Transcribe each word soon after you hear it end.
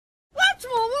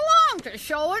to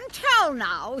show and tell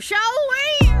now, shall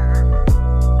we?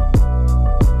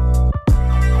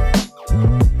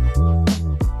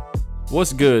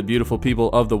 What's good, beautiful people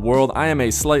of the world? I am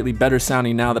a slightly better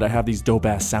sounding now that I have these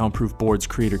dope-ass soundproof boards,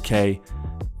 Creator K.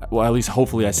 Well, at least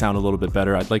hopefully I sound a little bit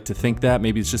better. I'd like to think that.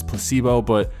 Maybe it's just placebo,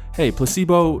 but hey,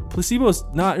 placebo's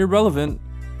not irrelevant.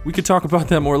 We could talk about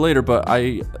that more later, but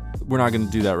we're not going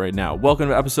to do that right now. Welcome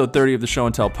to episode 30 of the Show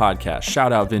and Tell podcast.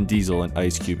 Shout out Vin Diesel and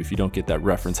Ice Cube if you don't get that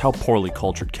reference. How poorly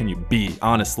cultured can you be,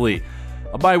 honestly?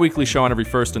 A bi-weekly show on every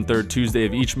first and third Tuesday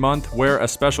of each month where a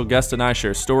special guest and I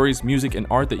share stories, music, and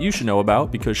art that you should know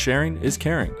about because sharing is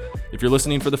caring. If you're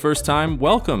listening for the first time,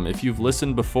 welcome. If you've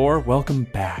listened before, welcome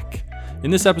back.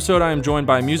 In this episode, I am joined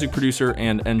by music producer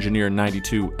and engineer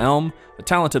 92 Elm, a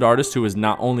talented artist who is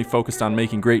not only focused on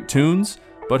making great tunes,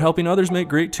 but helping others make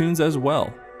great tunes as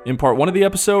well. In part 1 of the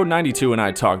episode, 92 and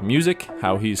I talk music,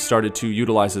 how he's started to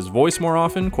utilize his voice more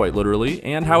often, quite literally,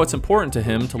 and how it's important to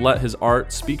him to let his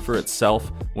art speak for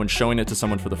itself when showing it to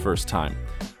someone for the first time.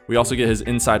 We also get his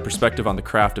inside perspective on the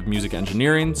craft of music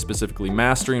engineering, specifically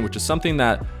mastering, which is something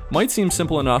that might seem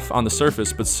simple enough on the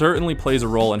surface, but certainly plays a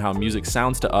role in how music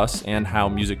sounds to us and how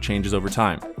music changes over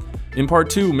time. In part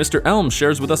 2, Mr. Elm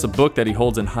shares with us a book that he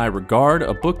holds in high regard,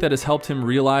 a book that has helped him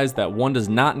realize that one does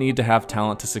not need to have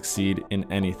talent to succeed in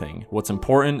anything. What's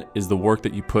important is the work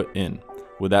that you put in.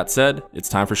 With that said, it's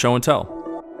time for Show and Tell.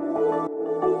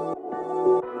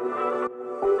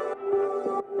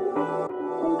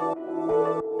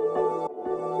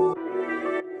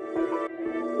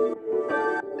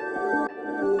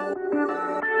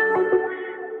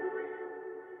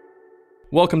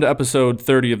 Welcome to episode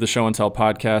 30 of the Show and Tell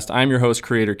podcast. I'm your host,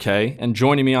 Creator K, and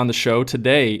joining me on the show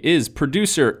today is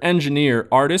producer, engineer,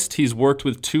 artist. He's worked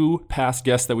with 2 past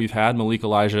guests that we've had, Malik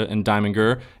Elijah and Diamond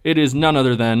Gur. It is none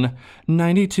other than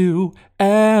 92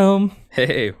 Elm.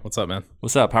 Hey, what's up, man?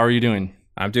 What's up? How are you doing?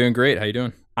 I'm doing great. How you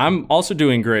doing? I'm also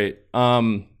doing great.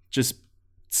 Just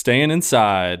staying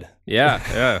inside. Yeah,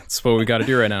 that's what we got to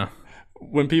do right now.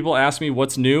 When people ask me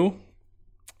what's new,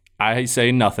 I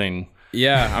say nothing.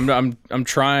 Yeah, I'm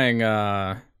trying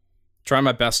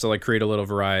my best to like create a little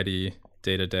variety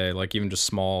day to day, like even just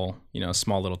small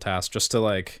little tasks, just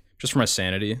for my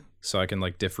sanity, so I can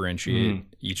like differentiate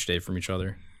each day from each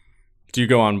other. Do you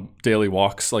go on daily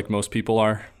walks like most people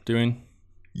are doing?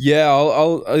 Yeah,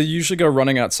 I'll usually go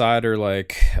running outside, or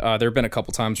like there have been a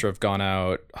couple times where I've gone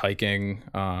out hiking,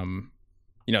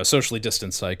 socially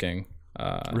distanced hiking,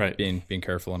 right, being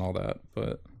careful and all that,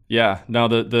 but. Yeah, no,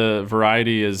 the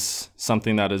variety is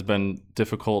something that has been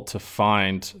difficult to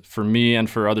find for me and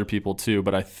for other people too,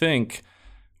 but I think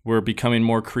we're becoming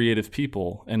more creative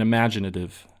people and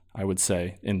imaginative, I would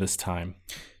say, in this time.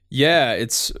 Yeah,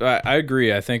 I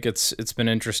agree. I think it's been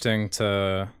interesting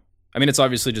it's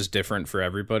obviously just different for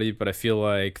everybody, but I feel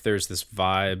like there's this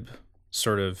vibe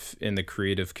sort of in the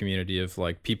creative community of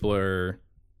like people are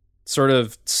sort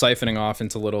of siphoning off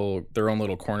into their own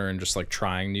little corner and just like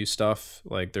trying new stuff.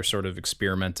 Like they're sort of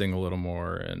experimenting a little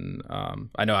more. And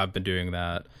I know I've been doing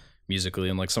that musically,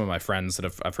 and like some of my friends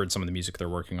that I've heard some of the music they're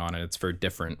working on, and it's very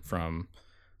different from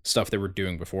stuff they were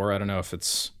doing before. I don't know if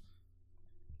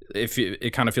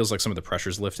it kind of feels like some of the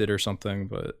pressure's lifted or something,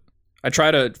 but I try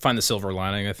to find the silver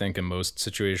lining, I think, in most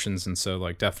situations. And so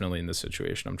like definitely in this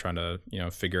situation, I'm trying to,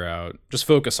 figure out, just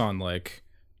focus on like,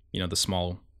 the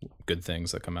small good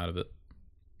things that come out of it.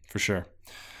 For sure.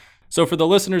 So for the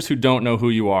listeners who don't know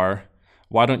who you are,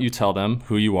 why don't you tell them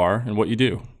who you are and what you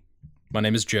do? My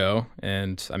name is Joe,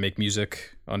 and I make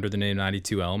music under the name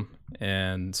 92 Elm.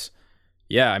 And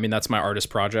yeah, that's my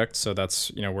artist project. So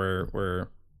that's, where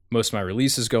most of my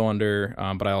releases go under.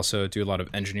 But I also do a lot of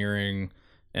engineering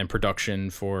and production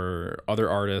for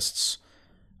other artists,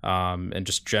 and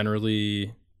just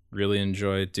generally really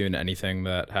enjoy doing anything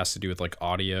that has to do with like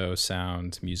audio,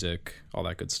 sound, music, all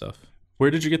that good stuff.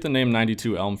 Where did you get the name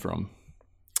 92 Elm from?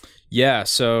 Yeah,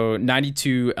 so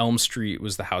 92 Elm Street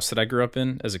was the house that I grew up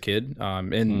in as a kid,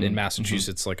 in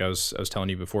Massachusetts. Like I was telling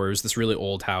you before, it was this really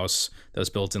old house that was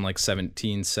built in like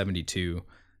 1772.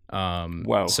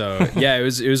 Wow. So yeah, it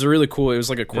was a really cool. It was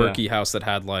like a quirky house that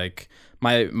had like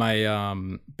my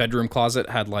bedroom closet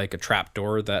had like a trap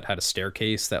door that had a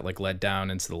staircase that like led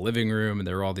down into the living room, and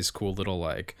there were all these cool little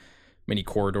like mini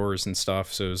corridors and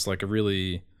stuff. So it was like a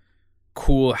really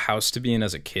cool house to be in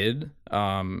as a kid. Me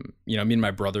and my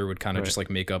brother would kind of just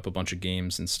like make up a bunch of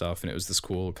games and stuff, and it was this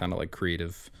cool kind of like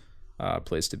creative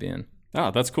place to be in. Oh,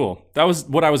 that's cool. That was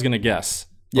what I was gonna guess.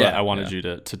 Yeah, I wanted you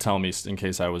to tell me in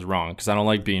case I was wrong, because I don't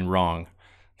like being wrong.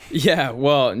 Yeah,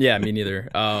 well, yeah, me neither.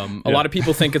 A lot of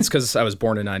people think it's because I was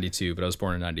born in 92, but I was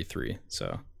born in 93.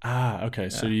 So Okay.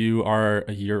 So you are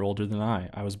a year older than I.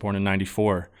 I was born in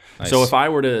 94. Nice. So if I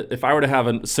were to have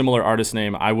a similar artist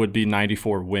name, I would be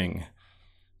 94 Wing.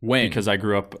 Wing. Because I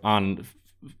grew up on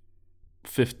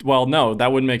 50. Well, no,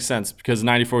 that wouldn't make sense because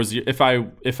 94 is if I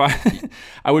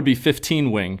I would be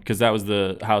 15 Wing because that was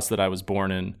the house that I was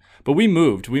born in. But we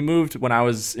moved when I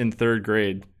was in 3rd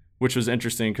grade, which was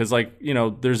interesting because, like, you know,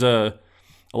 there's a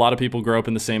lot of people grow up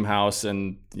in the same house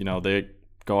and, you know, they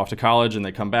go off to college and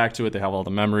they come back to it. They have all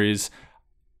the memories.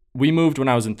 We moved when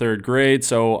I was in 3rd grade,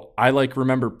 so I like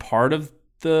remember part of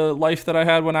the life that I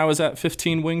had when I was at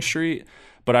 15 Wing Street,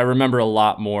 but I remember a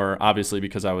lot more, obviously,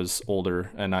 because I was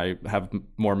older and I have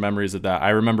more memories of that. I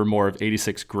remember more of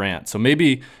 86 Grant. So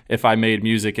maybe if I made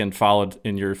music and followed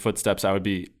in your footsteps, I would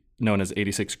be known as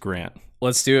 86 Grant.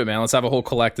 Let's do it, man. Let's have a whole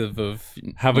collective of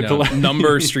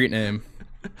number street name.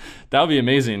 That would be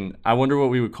amazing. I wonder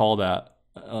what we would call that.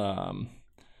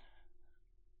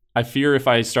 I fear if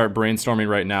I start brainstorming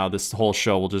right now, this whole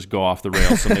show will just go off the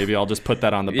rails. So maybe I'll just put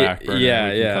that on the back burner.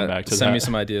 Yeah. Come back to Send me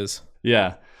some ideas.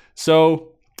 Yeah.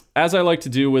 So as I like to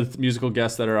do with musical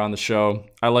guests that are on the show,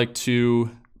 I like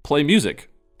to play music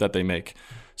that they make.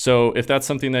 So if that's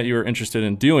something that you're interested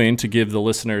in doing to give the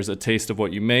listeners a taste of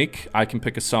what you make, I can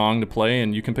pick a song to play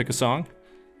and you can pick a song.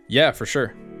 Yeah, for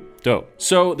sure. Dope.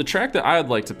 So the track that I'd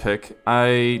like to pick,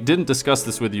 I didn't discuss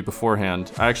this with you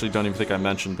beforehand. I actually don't even think I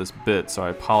mentioned this bit, so I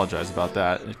apologize about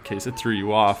that in case it threw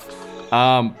you off.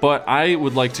 But I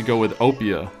would like to go with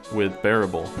Opia with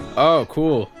Bearable. Oh,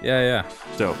 cool. Yeah.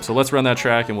 Dope. So let's run that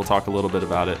track and we'll talk a little bit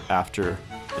about it after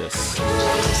this.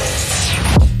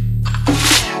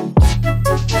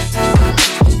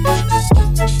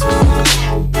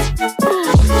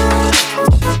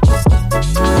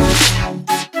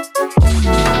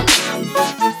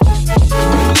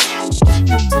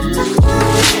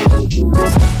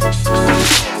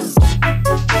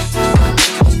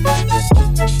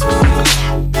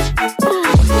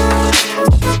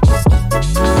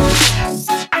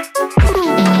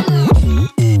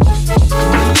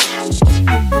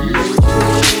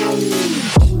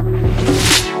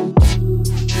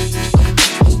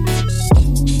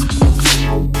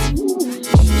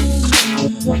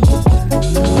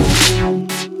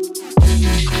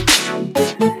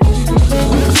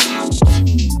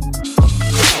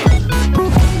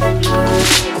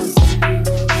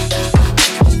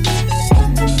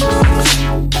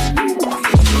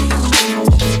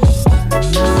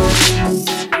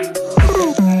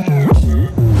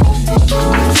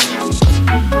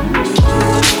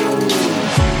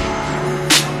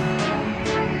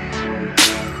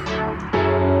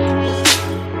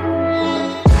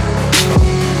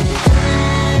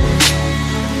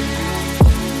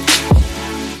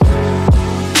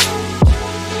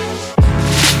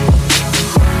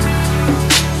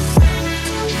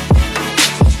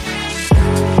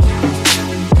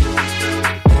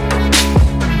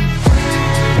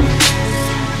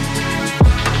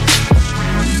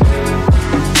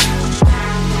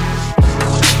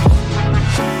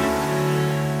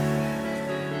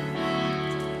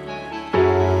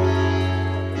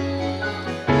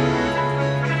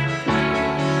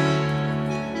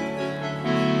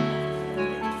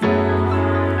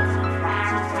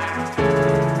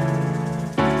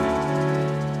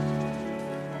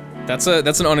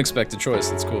 That's an unexpected choice.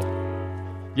 That's cool.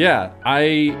 Yeah,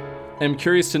 I am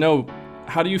curious to know,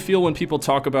 how do you feel when people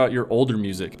talk about your older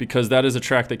music? Because that is a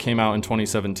track that came out in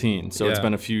 2017, so It's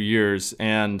been a few years,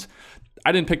 and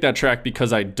I didn't pick that track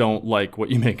because I don't like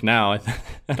what you make now.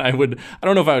 And I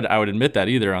don't know if I would admit that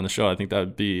either on the show. I think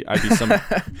I'd be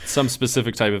some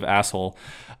specific type of asshole.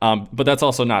 But that's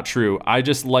also not true. I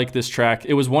just like this track.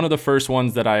 It was one of the first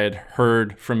ones that I had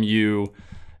heard from you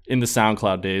in the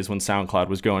SoundCloud days when SoundCloud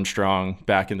was going strong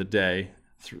back in the day,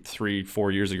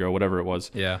 3-4 years ago, whatever it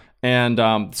was. Yeah. And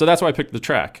so that's why I picked the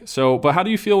track. So, but how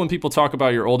do you feel when people talk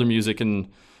about your older music, and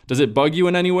does it bug you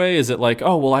in any way? Is it like,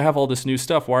 oh, well, I have all this new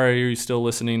stuff. Why are you still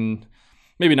listening?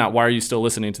 Maybe not why are you still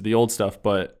listening to the old stuff,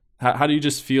 but how do you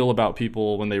just feel about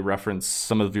people when they reference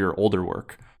some of your older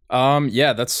work?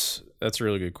 Yeah, that's a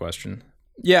really good question.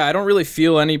 Yeah, I don't really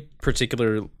feel any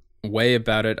particular way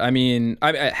about it. I mean,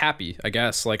 I'm happy, I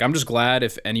guess. Like, I'm just glad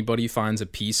if anybody finds a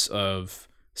piece of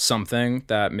something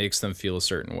that makes them feel a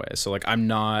certain way. So, like, I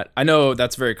know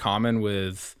that's very common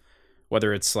with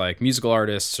whether it's like musical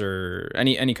artists or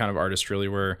any kind of artist, really,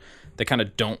 where they kind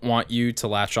of don't want you to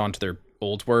latch on to their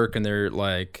old work and they're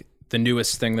like, the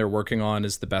newest thing they're working on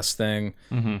is the best thing.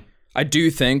 Mm-hmm. I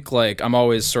do think, like, I'm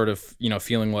always sort of,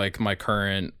 feeling like my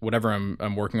current, whatever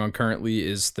I'm working on currently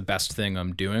is the best thing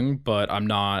I'm doing, but I'm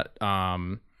not,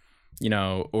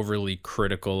 overly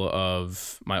critical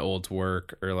of my old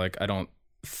work, or like, I don't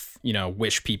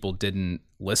wish people didn't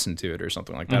listen to it or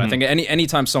something like that. I think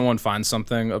anytime someone finds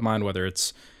something of mine, whether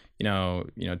it's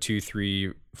 2,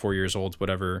 3, 4 years old,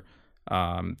 whatever,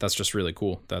 that's just really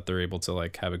cool that they're able to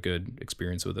like have a good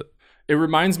experience with it. It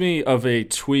reminds me of a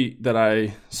tweet that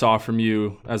I saw from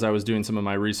you as I was doing some of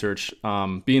my research,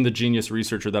 being the genius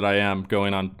researcher that I am,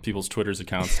 going on people's Twitter's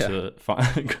accounts to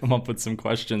come up with some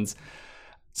questions.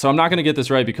 So I'm not going to get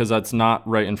this right because that's not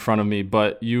right in front of me,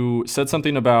 but you said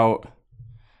something about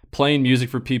playing music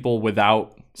for people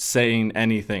without saying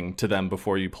anything to them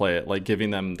before you play it, like giving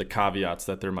them the caveats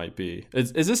that there might be.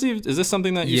 Is this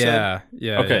something that you said?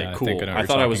 Yeah. Okay, yeah, cool. I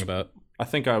thought I was about. I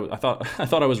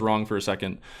thought I was wrong for a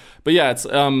second, but yeah, it's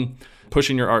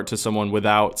pushing your art to someone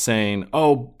without saying,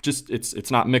 "Oh, just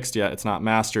it's not mixed yet, it's not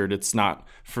mastered, it's not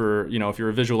for if you're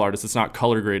a visual artist, it's not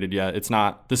color graded yet, it's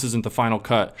not. This isn't the final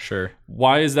cut." Sure.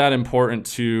 Why is that important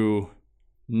to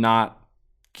not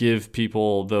give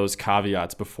people those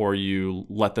caveats before you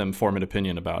let them form an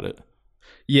opinion about it?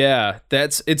 Yeah,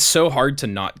 it's so hard to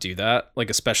not do that,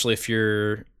 like especially if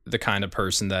you're the kind of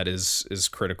person that is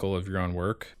critical of your own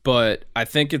work. But I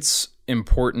think it's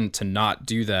important to not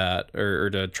do that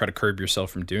or to try to curb yourself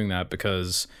from doing that,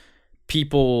 because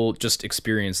people just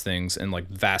experience things in like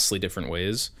vastly different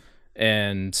ways.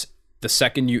 And the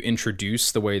second you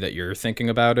introduce the way that you're thinking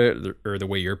about it or the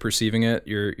way you're perceiving it,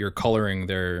 you're coloring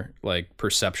their like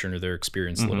perception or their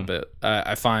experience a little bit.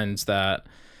 I find that,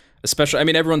 especially, I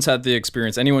mean, everyone's had the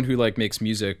experience. Anyone who like makes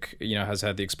music, has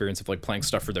had the experience of like playing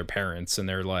stuff for their parents, and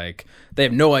they're like, they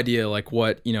have no idea like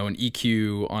what, an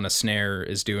EQ on a snare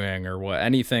is doing or what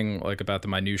anything like about the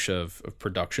minutia of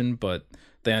production, but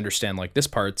they understand like this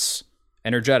part's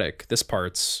energetic, this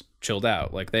part's chilled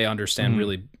out. Like they understand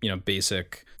really,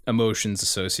 basic emotions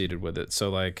associated with it. So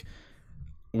like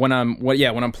when I'm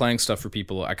playing stuff for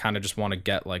people, I kind of just want to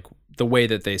get like the way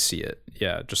that they see it.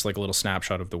 Yeah, just like a little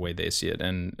snapshot of the way they see it.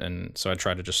 And so I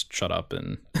try to just shut up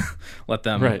and let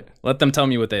them tell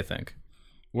me what they think.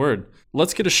 Word.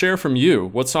 Let's get a share from you.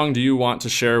 What song do you want to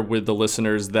share with the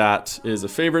listeners that is a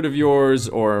favorite of yours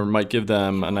or might give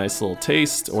them a nice little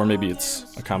taste, or maybe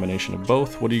it's a combination of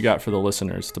both? What do you got for the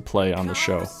listeners to play on the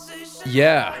show?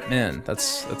 Yeah, man,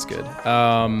 that's good.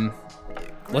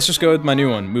 Let's just go with my new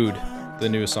one, Mood, the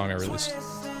newest song I released.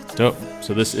 Dope.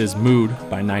 So this is Mood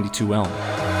by 92 Elm.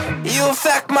 You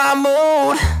affect my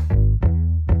mood,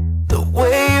 the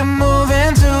way you move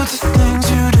into the things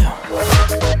you do.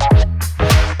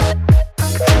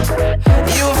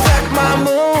 You affect my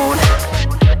mood,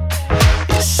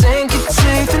 you sink your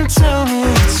teeth and tell me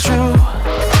it's true.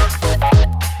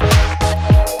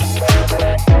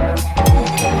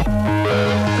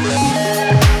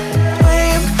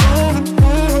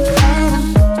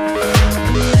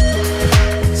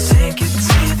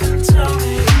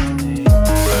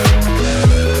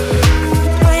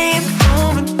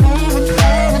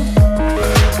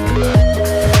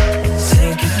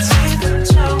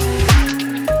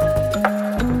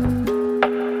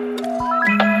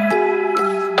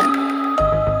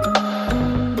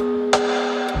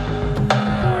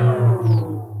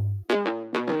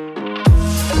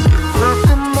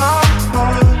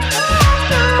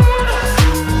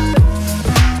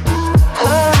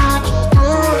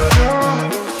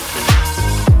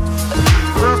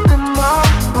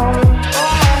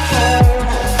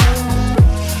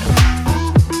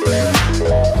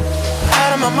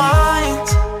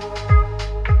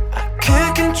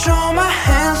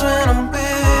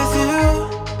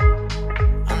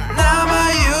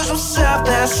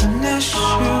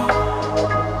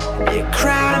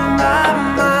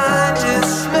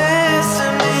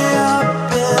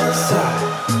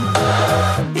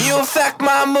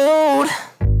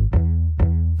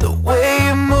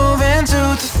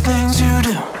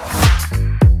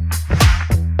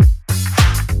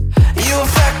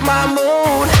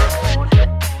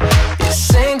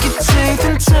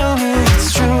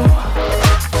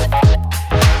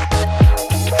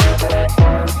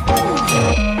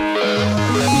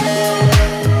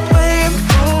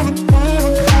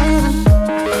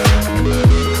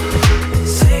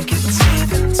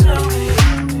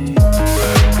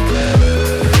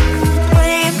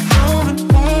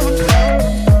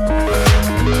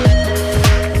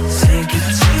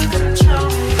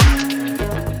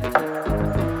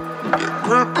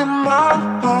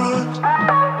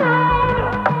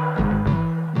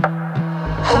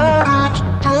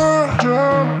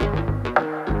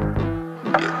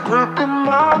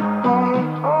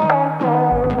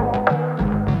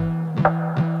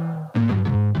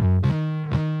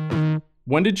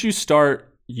 When did you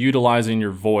start utilizing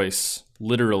your voice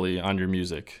literally on your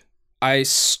music? I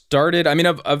started, I mean,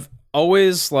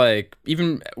 always like,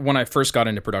 even when I first got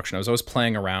into production, I was always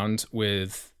playing around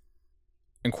with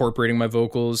incorporating my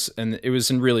vocals, and it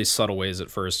was in really subtle ways at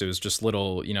first. It was just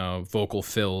little, vocal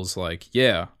fills, like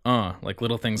like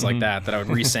little things like that I would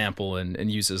resample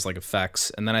and use as like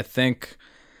effects. And then I think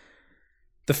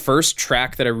the first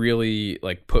track that I really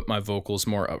like put my vocals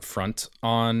more up front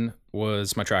on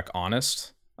was my track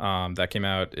Honest, that came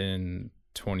out in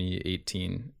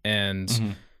 2018.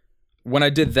 And when I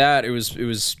did that, it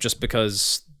was just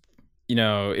because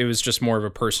it was just more of a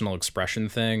personal expression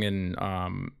thing, and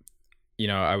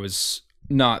I was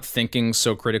not thinking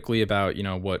so critically about,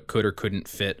 what could or couldn't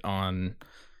fit on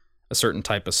a certain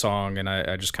type of song. And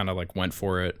I just kind of like went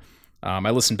for it.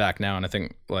 I listen back now and I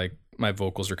think like my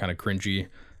vocals are kind of cringy,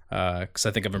 because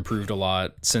I think I've improved a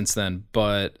lot since then.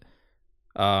 But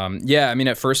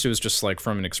at first it was just like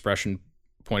from an expression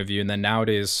point of view. And then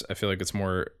nowadays I feel like it's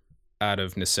more out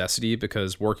of necessity,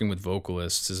 because working with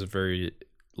vocalists is a very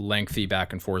lengthy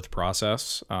back and forth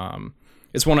process.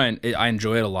 It's one I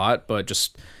enjoy it a lot, but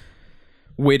just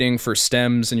waiting for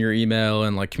stems in your email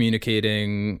and like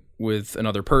communicating with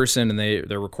another person and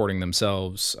they're recording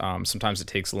themselves. Sometimes it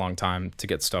takes a long time to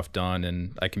get stuff done,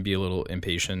 and I can be a little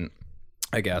impatient,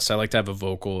 I guess. I like to have a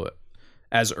vocal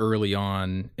as early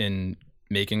on in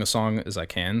making a song as I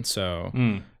can. So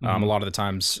a lot of the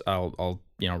times I'll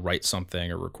write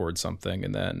something or record something,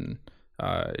 and then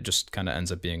it just kind of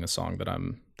ends up being a song that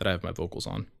I have my vocals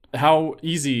on. How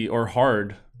easy or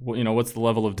hard, what's the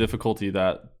level of difficulty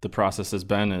that the process has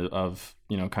been of,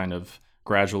 kind of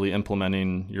gradually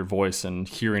implementing your voice and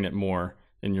hearing it more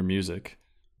in your music?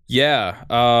 Yeah,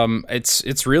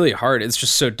 it's really hard. It's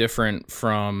just so different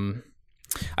from,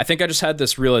 I think I just had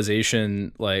this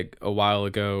realization like a while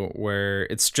ago where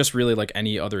it's just really like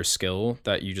any other skill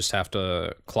that you just have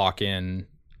to clock in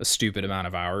a stupid amount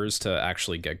of hours to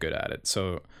actually get good at it.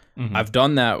 So I've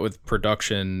done that with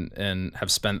production and have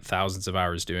spent thousands of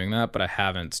hours doing that, but I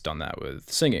haven't done that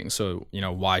with singing. So,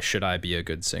 why should I be a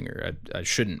good singer? I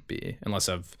shouldn't be unless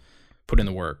I've put in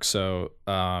the work. So,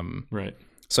 right.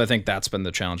 So I think that's been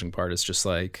the challenging part, is just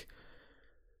like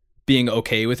being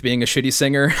okay with being a shitty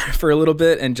singer for a little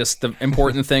bit. And just the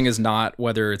important thing is not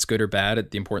whether it's good or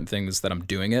bad. The important thing is that I'm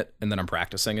doing it and that I'm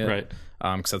practicing it. Right.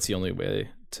 'Cause that's the only way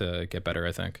to get better,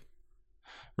 I think.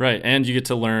 Right. And you get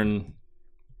to learn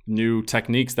new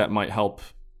techniques that might help,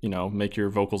 make your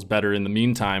vocals better in the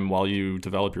meantime while you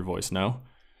develop your voice, no?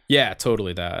 Yeah,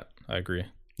 totally that. I agree.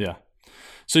 Yeah.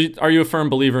 So are you a firm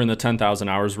believer in the 10,000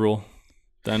 hours rule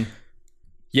then?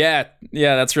 Yeah,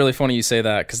 that's really funny you say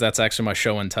that, because that's actually my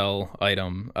show and tell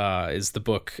item, is the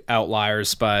book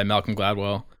Outliers by Malcolm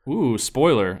Gladwell. Ooh,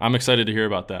 spoiler. I'm excited to hear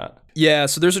about that. Yeah,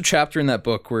 so there's a chapter in that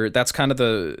book where that's kind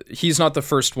of he's not the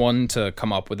first one to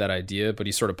come up with that idea, but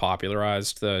he sort of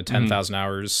popularized the 10,000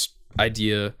 hours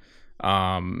idea.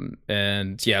 And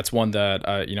yeah, it's one that,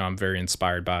 I'm very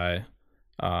inspired by,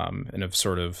 and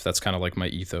that's kind of like my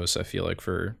ethos, I feel like,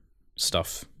 for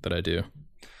stuff that I do.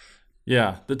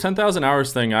 Yeah, the 10,000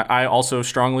 hours thing, I also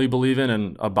strongly believe in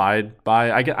and abide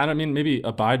by. I don't mean, maybe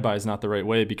abide by is not the right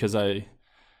way,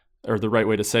 or the right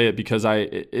way to say it, because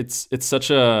it's such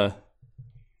a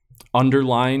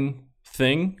underlying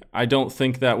thing. I don't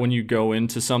think that when you go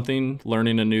into something,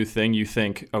 learning a new thing, you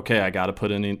think, okay, I got to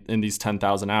put in these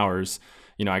 10,000 hours.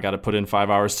 I got to put in 5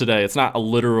 hours today. It's not a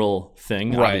literal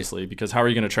thing, right, obviously, because how are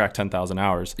you going to track 10,000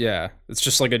 hours? Yeah, it's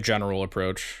just like a general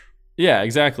approach. Yeah,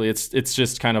 exactly. It's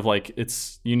just kind of like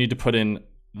you need to put in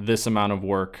this amount of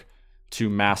work to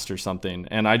master something.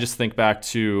 And I just think back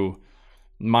to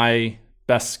my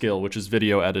best skill, which is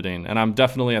video editing. And I'm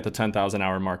definitely at the 10,000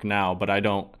 hour mark now, but I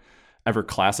don't ever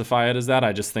classify it as that.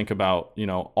 I just think about,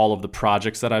 all of the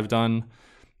projects that I've done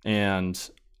and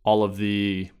all of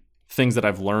the things that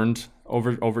I've learned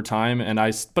over time.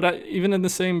 But even in the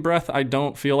same breath, I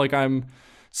don't feel like I'm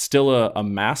still a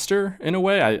master in a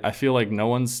way. I feel like no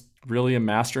one's really a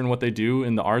master in what they do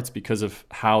in the arts because of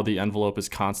how the envelope is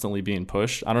constantly being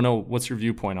pushed. I don't know. What's your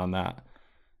viewpoint on that?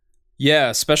 Yeah,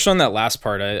 especially on that last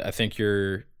part, I think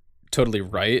you're totally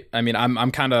right. I mean,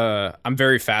 I'm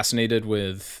very fascinated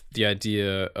with the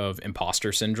idea of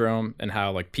imposter syndrome and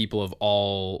how like people of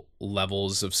all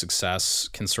levels of success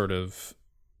can sort of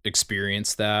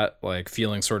experience that, like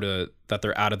feeling sort of that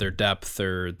they're out of their depth,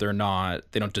 or they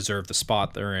don't deserve the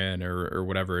spot they're in, or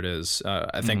whatever it is.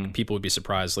 I think people would be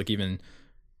surprised, like even,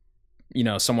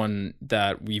 someone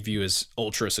that we view as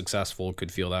ultra successful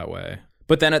could feel that way.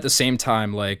 But then at the same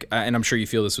time, like, and I'm sure you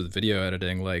feel this with video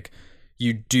editing, like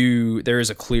there is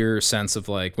a clear sense of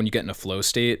like when you get in a flow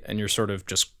state and you're sort of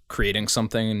just creating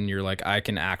something and you're like, I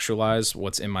can actualize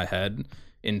what's in my head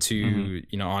into,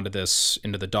 onto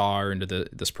the DAW or into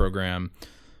this program.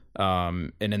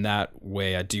 And in that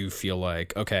way, I do feel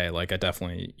like, okay, like I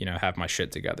definitely, you know, have my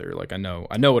shit together. Like I know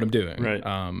what I'm doing.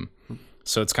 Right.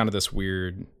 So it's kind of this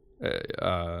weird,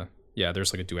 yeah,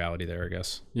 there's like a duality there, I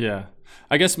guess. Yeah.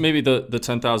 I guess maybe the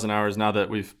 10,000 hours, now that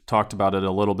we've talked about it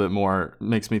a little bit more,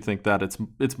 makes me think that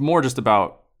it's more just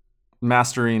about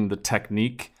mastering the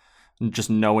technique and just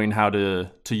knowing how to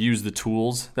use the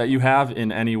tools that you have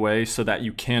in any way so that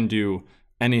you can do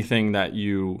anything that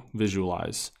you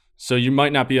visualize. So you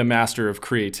might not be a master of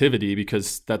creativity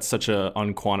because that's such a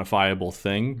unquantifiable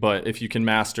thing, but if you can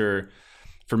master,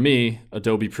 for me,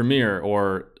 Adobe Premiere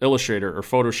or Illustrator or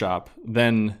Photoshop,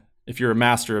 then if you're a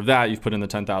master of that, you've put in the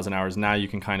 10,000 hours, now you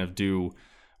can kind of do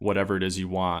whatever it is you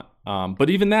want. But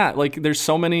even that, like there's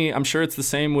so many, I'm sure it's the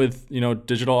same with, you know,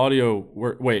 digital audio.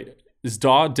 Wait, is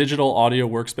DAW digital audio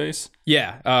workspace?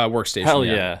 Yeah, workstation. Hell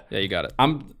yeah. Yeah, you got it.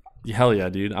 Hell yeah,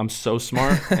 dude. I'm so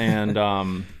smart.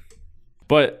 And,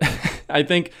 but I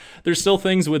think there's still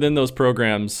things within those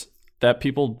programs that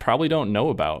people probably don't know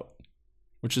about,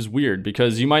 which is weird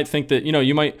because you might think that, you know,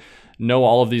 you might know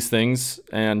all of these things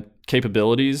and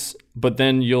capabilities, but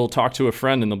then you'll talk to a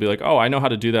friend and they'll be like, oh, I know how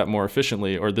to do that more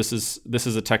efficiently, or this is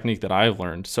a technique that I've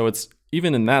learned. So it's,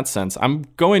 even in that sense, I'm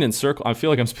going in circles. I feel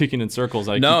like I'm speaking in circles.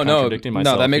 I keep contradicting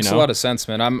myself. No, that makes a lot of sense,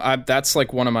 man. That's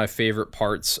like one of my favorite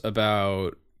parts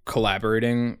about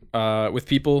collaborating with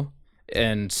people.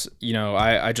 And, you know,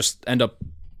 I just end up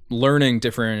learning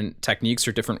different techniques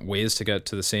or different ways to get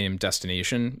to the same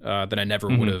destination that I never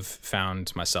would have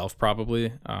found myself,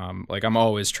 probably. Like I'm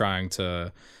always trying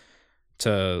to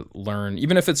learn,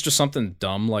 even if it's just something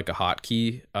dumb like a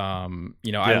hotkey.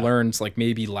 You know, I learned like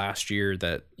maybe last year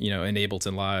that, you know, in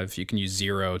Ableton Live, you can use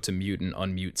 0 to mute and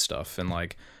unmute stuff. And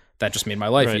like, that just made my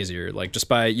life easier, like just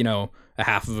by, you know,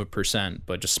 0.5%,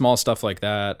 but just small stuff like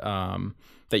that,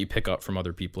 that you pick up from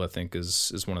other people, I think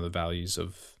is one of the values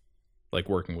of like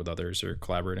working with others or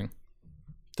collaborating.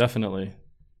 Definitely.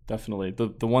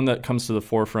 The one that comes to the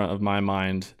forefront of my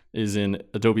mind is in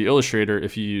Adobe Illustrator.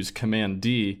 If you use Command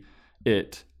D,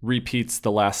 it repeats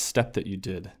the last step that you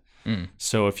did.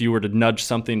 So if you were to nudge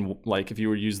something, like if you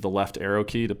were to use the left arrow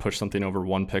key to push something over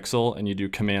 1 pixel and you do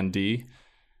Command D,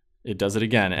 it does it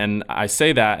again. And I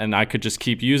say that and I could just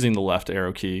keep using the left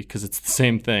arrow key because it's the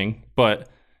same thing, but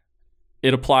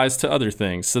it applies to other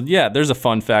things. So yeah, there's a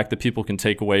fun fact that people can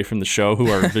take away from the show who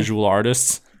are visual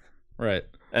artists. Right.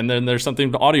 And then there's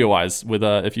something audio-wise with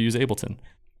if you use Ableton.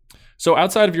 So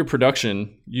outside of your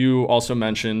production, you also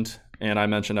mentioned, and I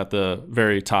mentioned at the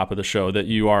very top of the show, that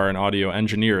you are an audio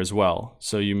engineer as well.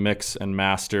 So you mix and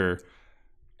master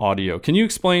audio. Can you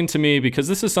explain to me, because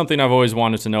this is something I've always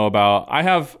wanted to know about. I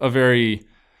have a very,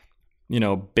 you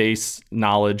know, base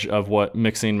knowledge of what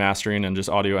mixing, mastering, and just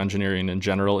audio engineering in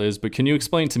general is, but can you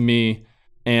explain to me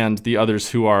and the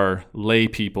others who are lay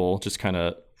people, just kind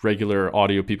of regular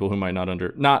audio people who might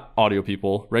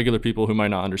regular people who might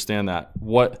not understand that,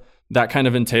 what that kind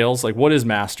of entails? Like, what is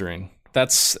mastering?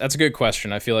 That's a good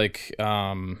question. I feel like,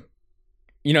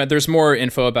 you know, there's more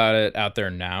info about it out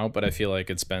there now, but I feel like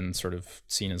it's been sort of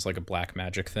seen as like a black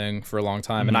magic thing for a long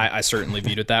time. And I certainly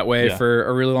viewed it that way for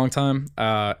a really long time.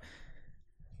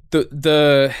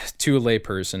 The to a lay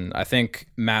person, I think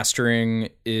mastering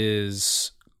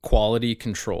is quality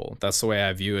control. That's the way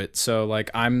I view it. So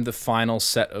like I'm the final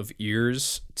set of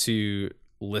ears to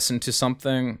listen to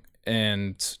something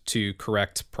and to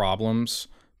correct problems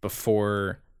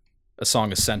before a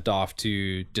song is sent off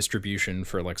to distribution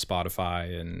for like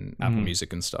Spotify and Apple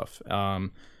Music and stuff.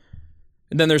 And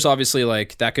then there's obviously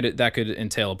like that could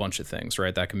entail a bunch of things,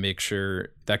 right? That could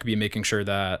be making sure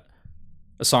that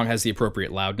a song has the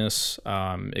appropriate loudness.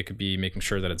 It could be making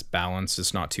sure that it's balanced.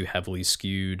 It's not too heavily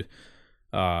skewed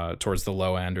towards the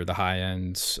low end or the high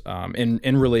end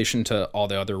in relation to all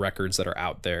the other records that are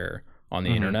out there on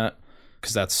the internet,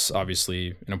 because that's obviously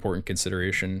an important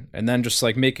consideration. And then just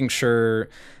like making sure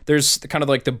there's kind of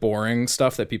like the boring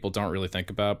stuff that people don't really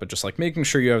think about, but just like making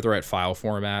sure you have the right file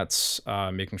formats,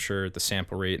 making sure the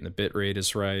sample rate and the bit rate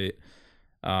is right,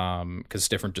 because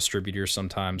different distributors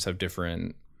sometimes have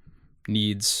different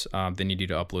needs. They need you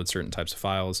to upload certain types of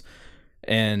files,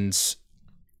 and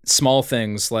small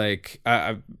things like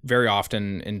I very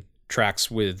often in tracks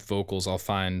with vocals, I'll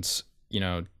find, you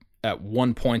know, at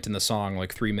one point in the song,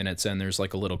 like 3 minutes in, there's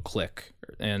like a little click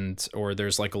or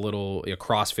there's like a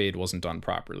crossfade wasn't done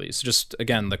properly. So just,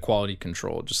 again, the quality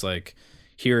control, just like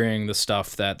hearing the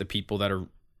stuff that the people that are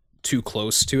too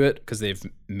close to it because they've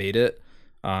made it,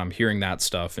 hearing that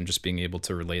stuff and just being able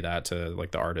to relay that to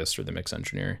like the artist or the mix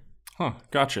engineer. Huh,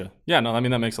 gotcha. Yeah, no, I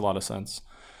mean, that makes a lot of sense.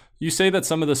 You say that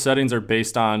some of the settings are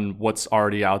based on what's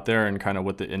already out there and kind of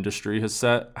what the industry has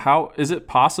set. How is it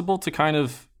possible to kind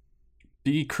of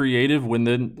be creative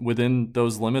within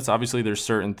those limits. Obviously, there's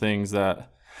certain things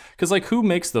that, because like who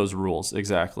makes those rules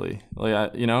exactly?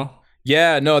 Like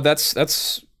Yeah, no, that's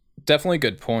definitely a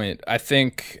good point. I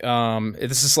think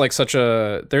this is like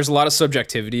there's a lot of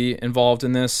subjectivity involved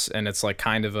in this, and it's like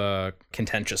kind of a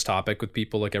contentious topic with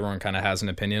people. Like everyone kind of has an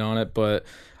opinion on it, but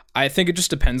I think it just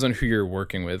depends on who you're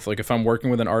working with. Like if I'm working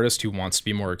with an artist who wants to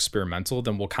be more experimental,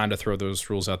 then we'll kind of throw those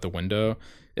rules out the window.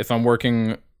 If I'm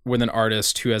working with an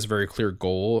artist who has a very clear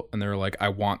goal and they're like, I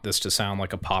want this to sound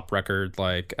like a pop record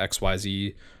like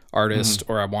XYZ artist,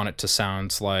 or I want it to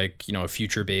sound like, a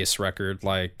future bass record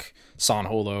like San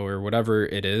Holo or whatever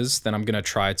it is, then I'm going to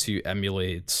try to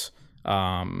emulate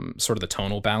sort of the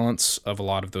tonal balance of a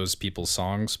lot of those people's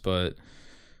songs. But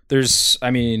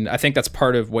I think that's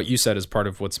part of what you said is part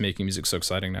of what's making music so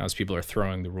exciting now is people are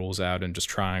throwing the rules out and just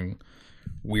trying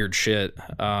weird shit.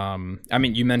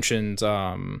 You mentioned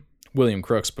William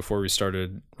Crooks before we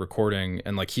started recording,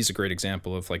 and like he's a great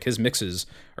example of like his mixes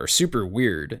are super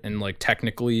weird and like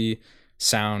technically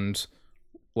sound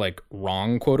like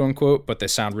wrong, quote unquote, but they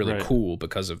sound really cool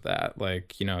because of that.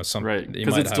 Like, some right,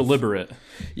 because it's deliberate.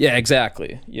 Yeah,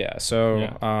 exactly. Yeah. So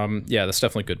that's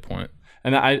definitely a good point.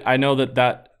 And I know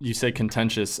that you say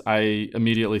contentious, I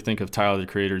immediately think of Tyler the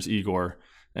Creator's Igor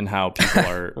and how people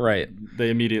are right. They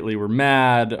immediately were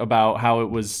mad about how it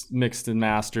was mixed and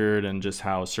mastered and just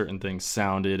how certain things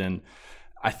sounded. And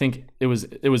I think it was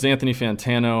Anthony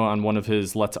Fantano on one of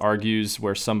his Let's Argues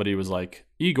where somebody was like,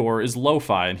 Igor is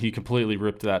lo-fi, and he completely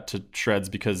ripped that to shreds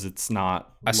because it's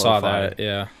not I lo-fi. saw that,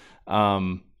 yeah.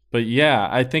 But yeah,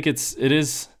 I think it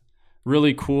is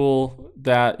really cool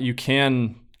that you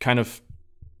can kind of,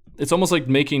 it's almost like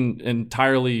making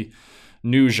entirely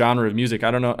new genre of music.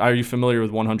 I don't know. Are you familiar with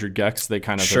 100 gecs? They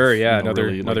kind of sure, yeah.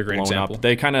 Another great example.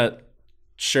 They kind of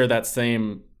share that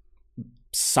same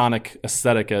sonic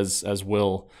aesthetic as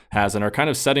Will has, and are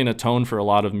kind of setting a tone for a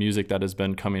lot of music that has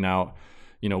been coming out,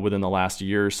 within the last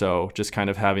year or so. Just kind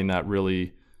of having that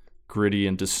really gritty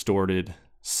and distorted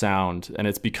sound, and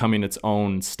it's becoming its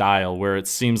own style. Where it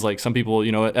seems like some people,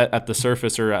 at the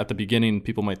surface or at the beginning,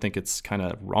 people might think it's kind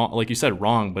of wrong, like you said,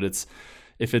 wrong, but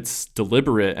if it's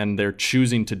deliberate and they're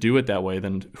choosing to do it that way,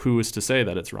 then who is to say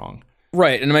that it's wrong?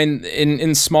 Right. And I mean,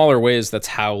 in smaller ways, that's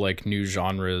how like new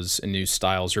genres and new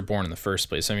styles are born in the first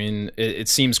place. I mean, it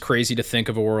seems crazy to think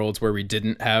of a world where we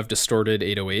didn't have distorted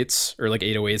 808s or like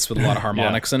 808s with a lot of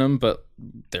harmonics in them, but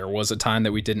there was a time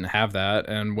that we didn't have that.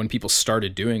 And when people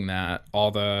started doing that, all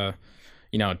the,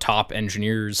 top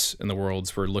engineers in the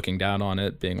world were looking down on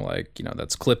it, being like,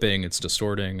 that's clipping, it's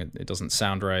distorting, it doesn't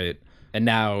sound right. And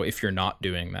now if you're not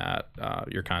doing that,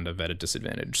 you're kind of at a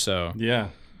disadvantage. So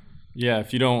yeah,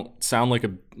 if you don't sound like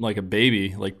a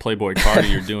baby, like Playboi Carti,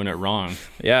 you're doing it wrong.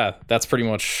 Yeah, that's pretty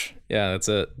much, that's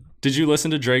it. Did you listen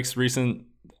to Drake's recent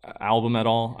album at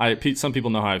all? Some people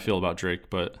know how I feel about Drake,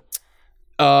 but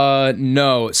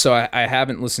no. So I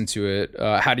haven't listened to it.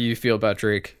 How do you feel about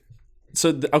Drake?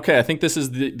 So I think this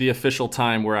is the official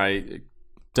time where I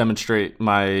demonstrate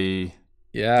my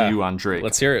view on Drake.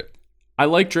 Let's hear it. I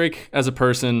like Drake as a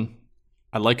person.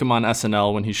 I like him on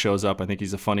SNL when he shows up. I think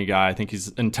he's a funny guy. I think he's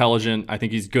intelligent. I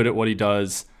think he's good at what he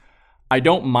does. I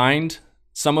don't mind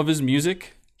some of his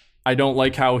music. I don't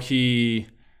like how I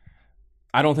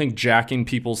don't think jacking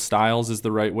people's styles is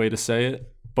the right way to say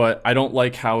it, but I don't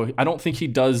think he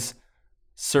does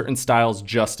certain styles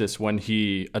justice when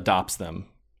he adopts them,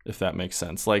 if that makes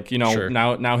sense. Like, Sure.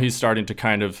 now he's starting to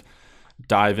kind of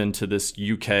dive into this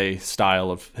UK style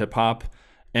of hip hop.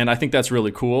 And I think that's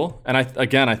really cool. And I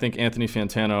think Anthony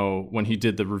Fantano, when he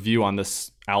did the review on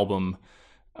this album,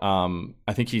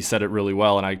 I think he said it really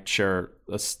well, and I share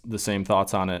the same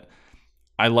thoughts on it.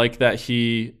 I like that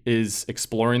he is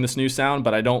exploring this new sound,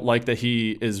 but I don't like that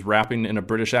he is rapping in a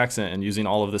British accent and using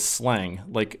all of this slang,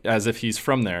 like as if he's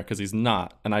from there, because he's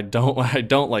not. And I don't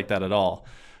like that at all.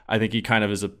 I think he kind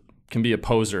of can be a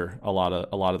poser a lot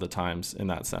of the times in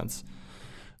that sense.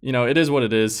 It is what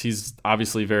it is. He's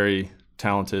obviously very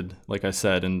talented, like I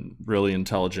said, and really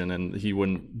intelligent, and he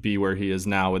wouldn't be where he is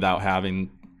now without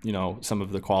having, some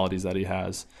of the qualities that he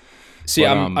has. See,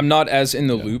 I'm not as in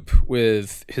the loop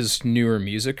with his newer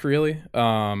music, really.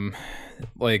 I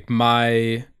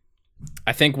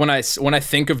think when I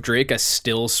think of Drake, I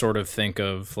still sort of think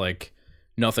of like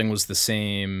Nothing Was the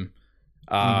Same,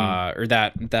 or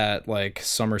that like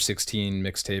Summer 16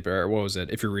 mixtape, or what was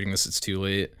it? If you're reading this, it's too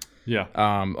late. Yeah.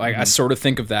 I sort of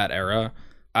think of that era.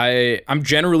 I'm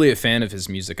generally a fan of his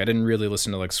music. I didn't really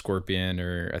listen to like Scorpion,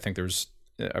 or I think there's,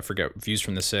 I forget, Views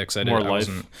from the Six.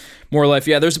 More Life.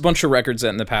 Yeah, there's a bunch of records that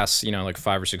in the past, like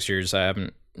 5 or 6 years, I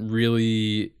haven't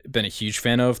really been a huge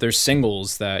fan of. There's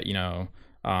singles that,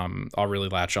 I'll really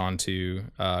latch on to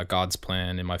God's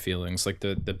Plan and My Feelings, like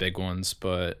the big ones.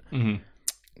 But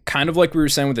kind of like we were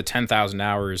saying with the 10,000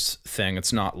 hours thing,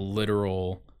 it's not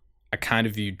literal. I kind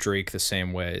of view Drake the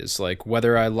same ways. Like,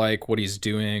 whether I like what he's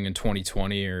doing in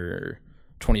 2020 or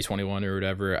 2021 or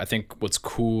whatever, I think what's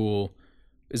cool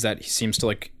is that he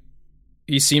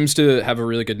seems to have a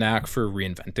really good knack for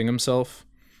reinventing himself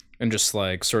and just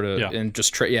like sort of and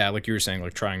just like you were saying,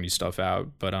 like trying new stuff out.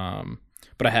 But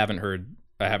I haven't heard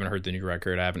the new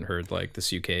record. I haven't heard like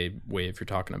this UK wave you're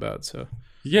talking about. So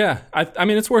yeah, I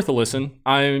mean, it's worth a listen.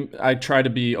 I try to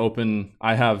be open.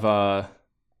 I have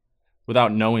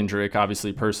without knowing Drake,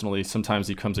 obviously personally, sometimes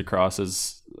he comes across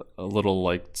as a little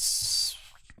like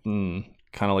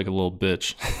kind of like a little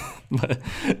bitch. But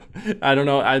I don't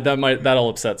know. That'll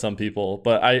upset some people,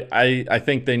 but I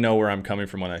think they know where I'm coming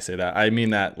from when I say that. I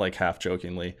mean that like half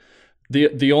jokingly.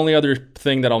 The only other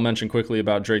thing that I'll mention quickly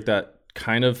about Drake that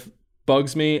kind of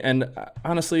bugs me, and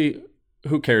honestly,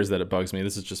 who cares that it bugs me?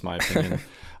 This is just my opinion.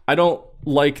 I don't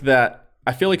like that.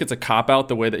 I feel like it's a cop-out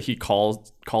the way that he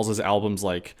calls his albums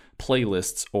like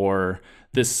playlists, or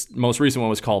this most recent one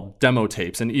was called demo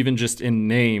tapes, and even just in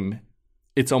name,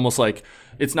 it's almost like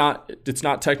it's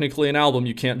not technically an album.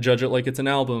 You can't judge it like it's an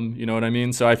album. You know what I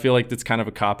mean? So I feel like it's kind of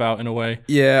a cop-out in a way.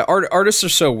 Yeah, artists are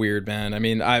so weird, man. I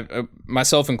mean, I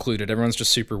myself included, everyone's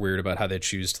just super weird about how they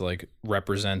choose to like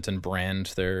represent and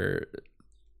brand their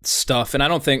stuff. And I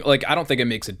don't think it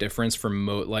makes a difference for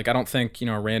like, I don't think,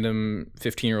 a random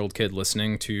 15-year-old kid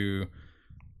listening to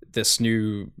this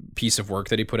new piece of work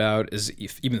that he put out is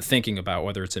even thinking about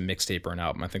whether it's a mixtape or an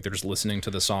album. I think they're just listening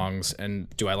to the songs and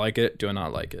do I like it? Do I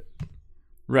not like it?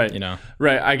 Right.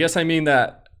 Right. I guess I mean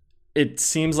that it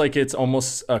seems like it's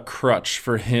almost a crutch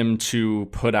for him to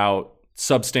put out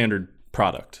substandard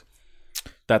product.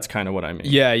 That's kind of what I mean.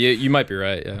 Yeah, you might be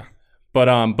right. Yeah. But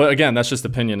again, that's just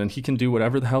opinion, and he can do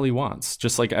whatever the hell he wants.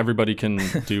 Just like everybody can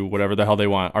do whatever the hell they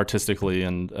want artistically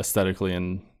and aesthetically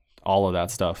and all of that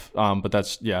stuff. But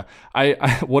that's, yeah,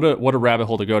 I what a rabbit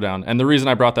hole to go down. And the reason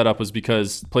I brought that up was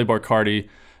because Playboi Carti,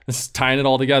 this is tying it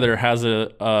all together, has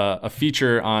a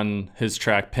feature on his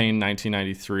track Pain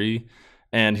 1993.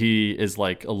 And he is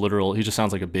like he just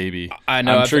sounds like a baby. I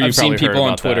know. I've seen people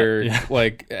on Twitter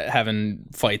like having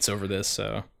fights over this.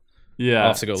 So yeah, I'll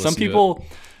have to go listen some people,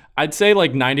 I'd say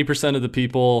like 90% of the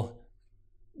people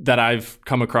that I've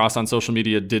come across on social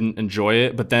media didn't enjoy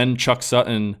it. But then Chuck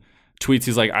Sutton tweets,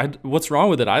 he's like, what's wrong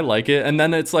with it? I like it. And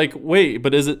then it's like, wait,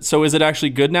 but is it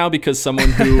actually good now? Because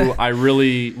someone who I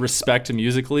really respect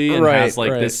musically and has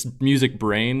like this music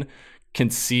brain can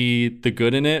see the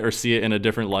good in it or see it in a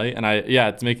different light. And I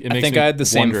think I had the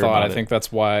same thought. I think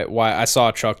that's why I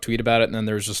saw Chuck tweet about it, and then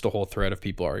there was just a whole thread of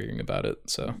people arguing about it.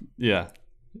 So yeah.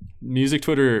 Music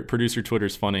Twitter, producer Twitter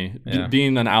is funny. Yeah.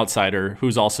 Being an outsider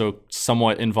who's also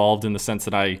somewhat involved in the sense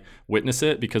that I witness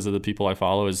it because of the people I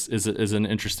follow is an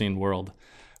interesting world,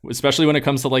 especially when it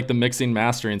comes to like the mixing,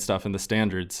 mastering stuff and the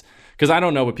standards. Because I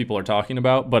don't know what people are talking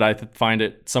about, but I find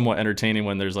it somewhat entertaining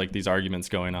when there's like these arguments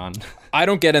going on. I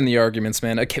don't get in the arguments,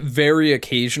 man. Very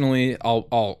occasionally,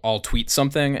 I'll tweet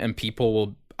something and people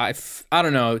will. I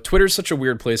don't know. Twitter's such a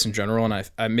weird place in general, and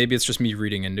I maybe it's just me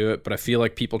reading into it, but I feel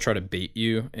like people try to bait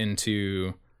you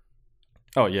into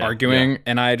arguing,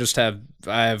 and I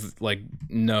have like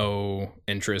no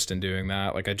interest in doing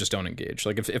that. Like I just don't engage.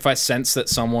 Like if I sense that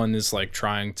someone is like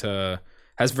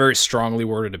has very strongly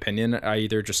worded opinion, I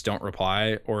either just don't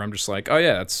reply or I'm just like, oh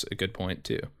yeah, that's a good point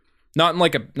too. Not in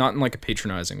like a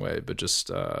patronizing way, but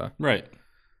just right.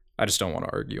 I just don't want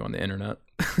to argue on the internet.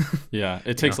 Yeah,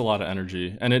 it takes a lot of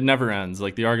energy, and it never ends.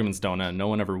 Like the arguments don't end. No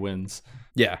one ever wins.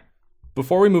 Yeah.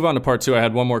 Before we move on to part 2, I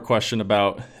had one more question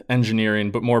about engineering,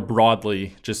 but more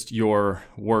broadly, just your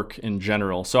work in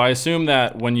general. So I assume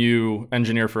that when you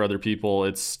engineer for other people,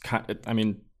 it's kind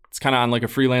of on like a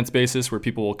freelance basis where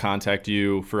people will contact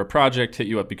you for a project, hit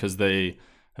you up because they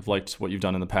have liked what you've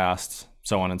done in the past,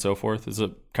 so on and so forth. Is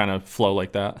it kind of flow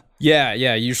like that? Yeah,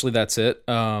 usually that's it.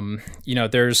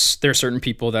 There's certain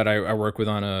people that I work with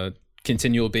on a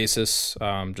continual basis,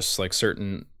 just like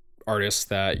certain artists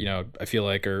that, I feel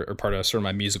like are part of sort of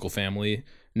my musical family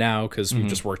now because we've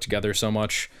just worked together so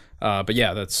much. But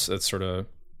yeah, that's sort of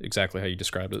exactly how you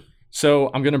described it.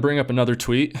 So I'm going to bring up another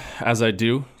tweet, as I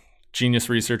do. Genius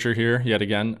researcher here yet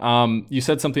again. You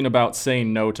said something about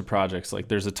saying no to projects. Like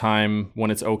there's a time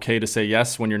when it's okay to say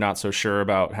yes when you're not so sure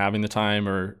about having the time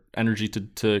or energy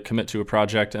to commit to a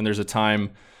project. And there's a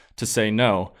time to say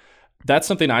no. That's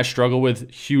something I struggle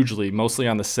with hugely, mostly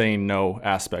on the saying no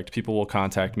aspect. People will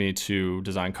contact me to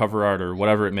design cover art or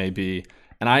whatever it may be.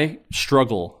 And I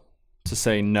struggle to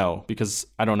say no? Because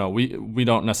I don't know, we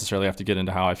don't necessarily have to get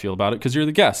into how I feel about it because you're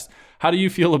the guest. How do you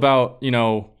feel about,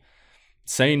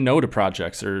 saying no to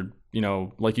projects or,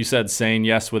 like you said, saying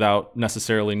yes without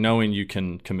necessarily knowing you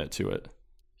can commit to it?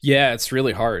 Yeah, it's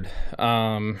really hard.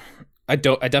 I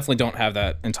definitely don't have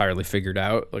that entirely figured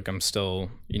out. Like I'm still,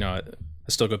 I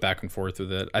still go back and forth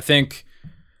with it. I think,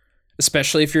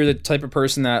 especially if you're the type of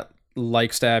person that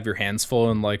likes to have your hands full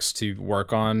and likes to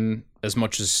work on as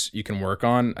much as you can work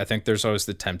on, I think there's always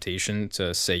the temptation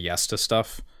to say yes to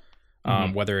stuff,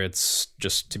 whether it's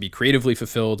just to be creatively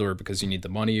fulfilled or because you need the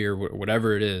money or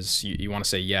whatever it is, you want to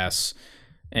say yes.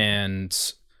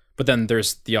 But then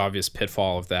there's the obvious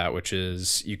pitfall of that, which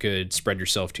is you could spread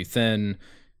yourself too thin,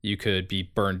 you could be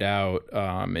burned out,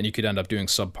 and you could end up doing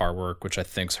subpar work, which I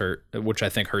think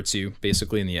hurts you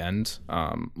basically in the end,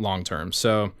 long term.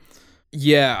 So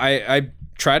yeah, I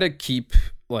try to keep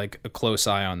like a close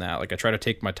eye on that. Like I try to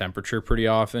take my temperature pretty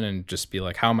often and just be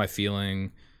like, how am I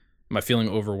feeling? Am I feeling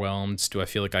overwhelmed? Do I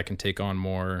feel like I can take on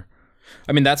more?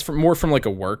 I mean, that's more from like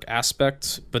a work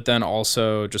aspect, but then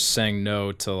also just saying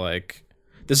no to like,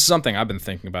 this is something I've been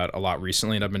thinking about a lot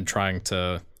recently, and I've been trying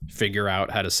to figure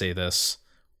out how to say this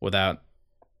without,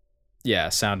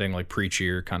 sounding like preachy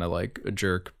or kind of like a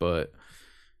jerk, but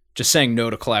just saying no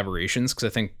to collaborations, because I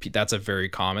think that's a very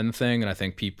common thing, and I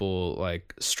think people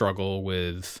like struggle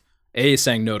with A,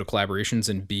 saying no to collaborations,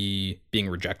 and B, being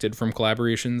rejected from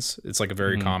collaborations. It's like a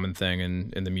very common thing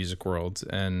in the music world,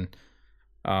 and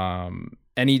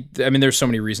there's so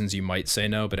many reasons you might say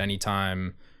no, but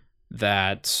anytime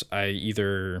that I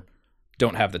either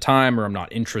don't have the time or I'm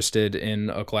not interested in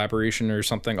a collaboration or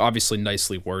something, obviously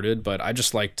nicely worded, but I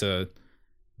just like to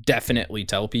definitely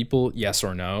tell people yes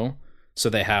or no so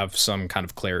they have some kind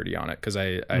of clarity on it, because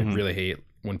I really hate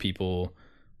when people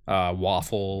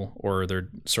waffle or they're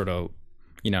sort of,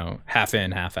 half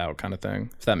in, half out kind of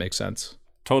thing, if that makes sense.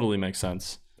 Totally makes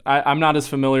sense. I'm not as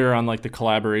familiar on like the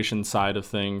collaboration side of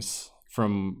things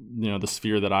from, the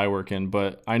sphere that I work in,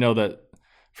 but I know that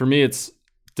for me, it's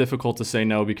difficult to say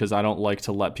no because I don't like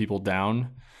to let people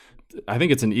down. I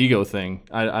think it's an ego thing.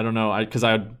 I don't know, because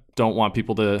I don't want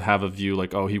people to have a view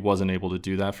like, oh, he wasn't able to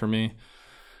do that for me.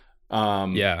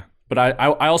 But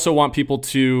I also want people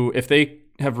to, if they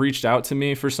have reached out to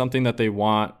me for something that they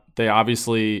want, they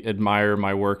obviously admire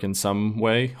my work in some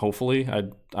way, hopefully. I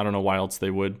don't know why else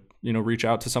they would, reach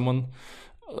out to someone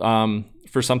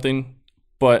for something.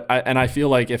 But I feel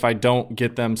like if I don't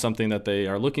get them something that they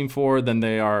are looking for, then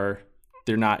they're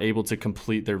not able to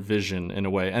complete their vision in a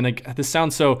way. And this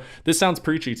sounds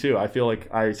preachy too. I feel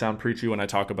like I sound preachy when I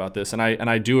talk about this, and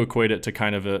I do equate it to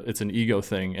kind of it's an ego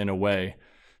thing in a way.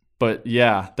 But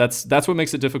yeah, that's what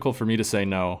makes it difficult for me to say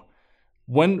no.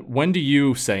 When do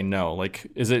you say no? Like,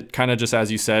 is it kind of just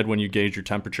as you said, when you gauge your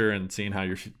temperature and seeing how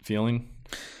you're feeling?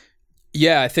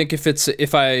 Yeah, I think if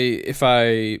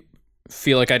I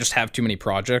feel like I just have too many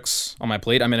projects on my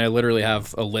plate. I mean, I literally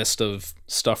have a list of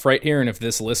stuff right here, and if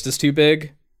this list is too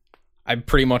big, I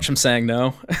pretty much am saying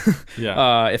no.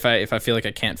 Yeah. If I feel like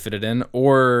I can't fit it in,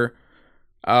 or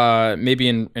maybe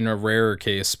in a rarer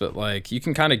case, but like you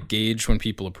can kind of gauge when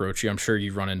people approach you. I'm sure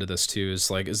you run into this too.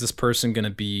 Is like, is this person going to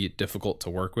be difficult to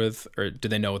work with, or do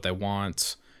they know what they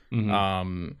want?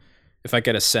 Mm-hmm. If I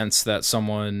get a sense that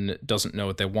someone doesn't know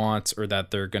what they want, or that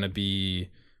they're going to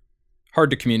be hard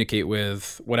to communicate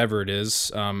with, whatever it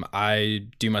is, I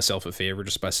do myself a favor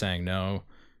just by saying no.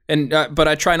 And but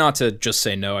I try not to just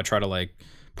say no. I try to like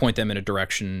point them in a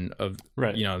direction of,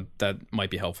 right, that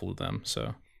might be helpful to them.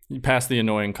 So you pass the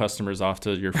annoying customers off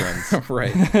to your friends.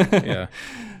 Right. Yeah.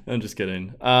 I'm just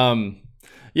kidding.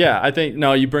 Yeah, I think,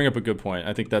 no, you bring up a good point.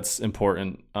 I think that's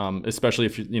important, especially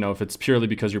if if it's purely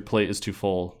because your plate is too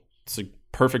full. It's a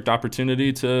perfect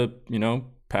opportunity to,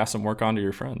 pass some work on to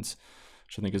your friends,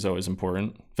 which I think is always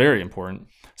important, very important.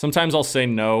 Sometimes I'll say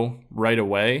no right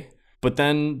away, but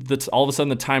then all of a sudden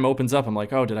the time opens up. I'm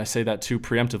like, oh, did I say that too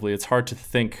preemptively? It's hard to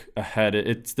think ahead.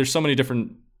 There's so many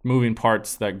different moving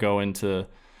parts that go into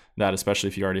that, especially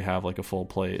if you already have like a full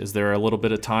plate. Is there a little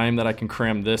bit of time that I can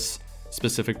cram this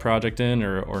specific project in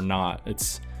or not?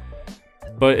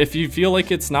 But if you feel like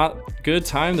it's not good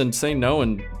time, then say no.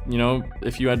 And,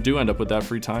 if you do end up with that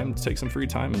free time, take some free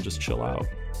time and just chill out,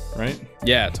 right?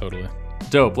 Yeah, totally.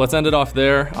 Dope. Let's end it off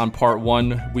there on part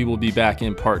 1. We will be back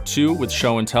in part 2 with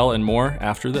show and tell and more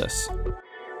after this.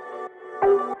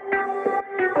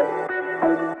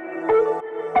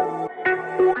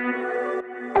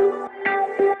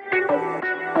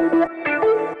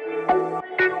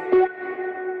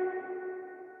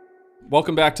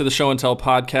 Welcome back to the Show and Tell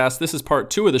podcast. This is part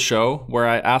 2 of the show, where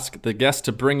I ask the guest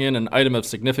to bring in an item of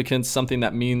significance, something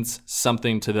that means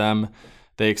something to them.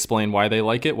 They explain why they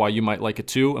like it, why you might like it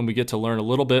too, and we get to learn a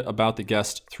little bit about the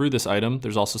guest through this item.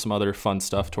 There's also some other fun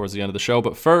stuff towards the end of the show,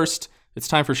 but first, it's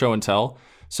time for show and tell.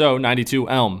 So, 92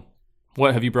 Elm,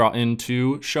 what have you brought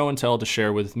into show and tell to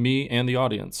share with me and the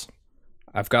audience?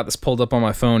 I've got this pulled up on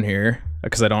my phone here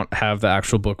because I don't have the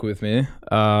actual book with me,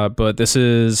 but this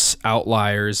is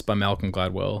Outliers by Malcolm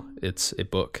Gladwell. It's a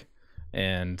book,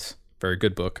 and very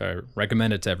good book. I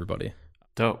recommend it to everybody.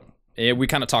 Dope. We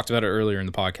kind of talked about it earlier in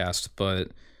the podcast,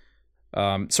 but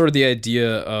sort of the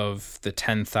idea of the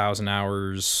 10,000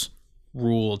 hours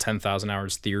rule, 10,000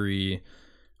 hours theory,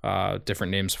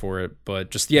 different names for it, but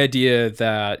just the idea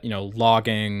that,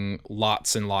 logging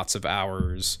lots and lots of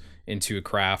hours into a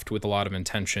craft with a lot of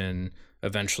intention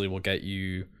eventually will get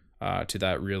you to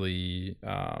that really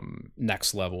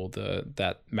next level,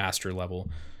 that master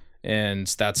level. And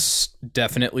that's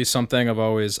definitely something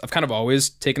I've kind of always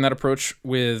taken that approach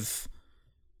with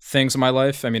things in my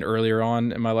life. I mean, earlier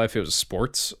on in my life, it was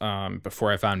sports,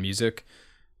 before I found music.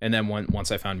 And then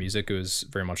once I found music, it was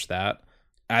very much that.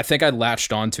 I think I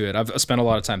latched onto it. I've spent a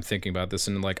lot of time thinking about this,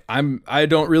 and like I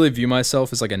don't really view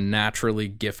myself as like a naturally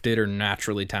gifted or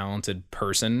naturally talented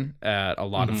person at a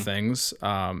lot of things.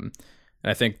 And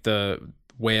I think the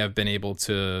way I've been able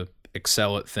to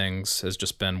excel at things has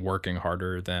just been working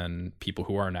harder than people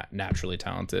who are not naturally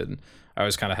talented. I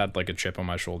always kind of had like a chip on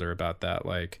my shoulder about that,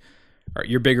 like, all right,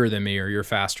 you're bigger than me or you're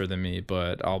faster than me,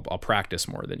 but I'll practice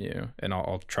more than you, and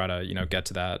I'll try to get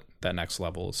to that next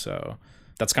level. So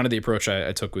that's kind of the approach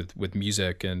I took with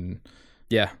music, and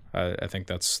yeah, I think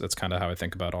that's kind of how I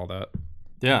think about all that.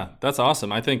 Yeah, that's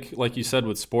awesome. I think, like you said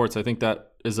with sports, I think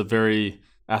that is a very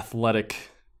athletic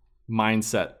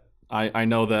mindset. I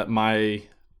know that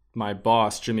my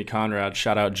boss, Jimmy Conrad,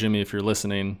 shout out Jimmy if you're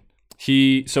listening.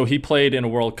 He played in a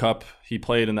World Cup. He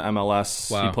played in the MLS.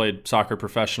 Wow. He played soccer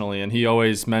professionally, and he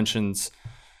always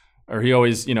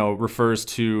refers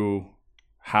to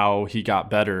how he got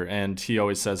better. And he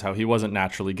always says how he wasn't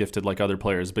naturally gifted like other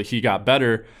players, but he got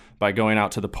better by going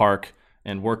out to the park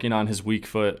and working on his weak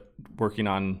foot, working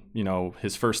on,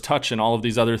 his first touch and all of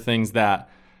these other things that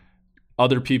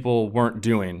other people weren't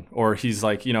doing. Or he's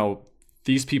like,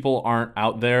 these people aren't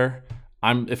out there.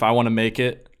 If I want to make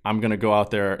it, I'm going to go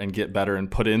out there and get better and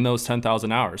put in those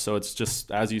 10,000 hours. So it's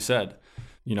just, as you said,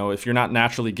 if you're not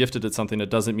naturally gifted at something,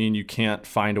 it doesn't mean you can't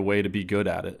find a way to be good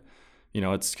at it.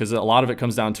 It's because a lot of it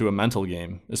comes down to a mental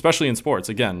game, especially in sports.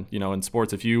 Again, in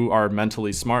sports, if you are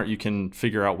mentally smart, you can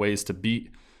figure out ways to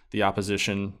beat the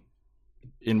opposition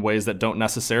in ways that don't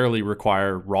necessarily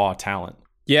require raw talent.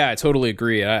 Yeah, I totally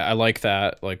agree. I like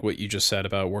that, like what you just said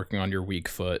about working on your weak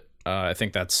foot. I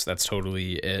think that's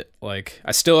totally it. Like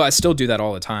I still do that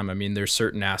all the time. I mean, there's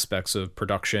certain aspects of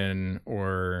production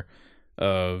or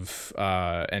of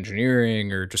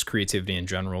engineering or just creativity in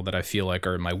general that I feel like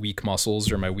are my weak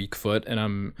muscles or my weak foot,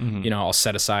 and I'll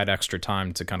set aside extra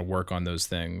time to kind of work on those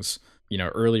things.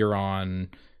 Earlier on,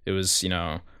 it was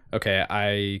okay,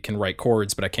 I can write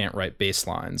chords, but I can't write bass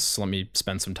lines. So let me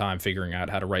spend some time figuring out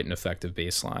how to write an effective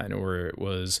bass line. Or it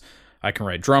was, I can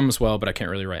write drums well, but I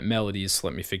can't really write melodies. So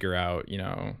let me figure out,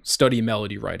 study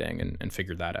melody writing and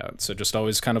figure that out. So just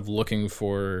always kind of looking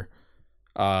for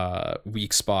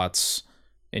weak spots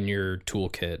in your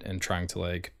toolkit and trying to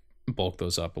like bulk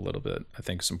those up a little bit, I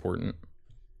think is important.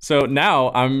 So now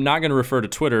I'm not going to refer to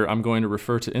Twitter. I'm going to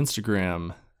refer to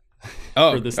Instagram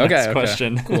for this next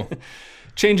question. Cool.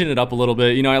 Changing it up a little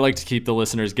bit. I like to keep the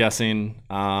listeners guessing.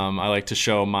 I like to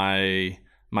show my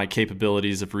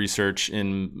capabilities of research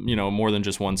in, more than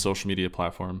just one social media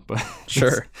platform. But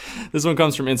sure. This one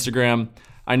comes from Instagram.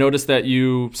 I noticed that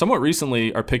you somewhat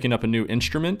recently are picking up a new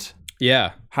instrument.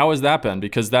 Yeah. How has that been?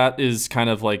 Because that is kind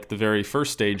of like the very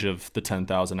first stage of the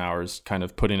 10,000 hours, kind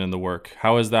of putting in the work.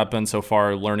 How has that been so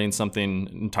far, learning something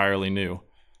entirely new?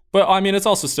 But I mean, it's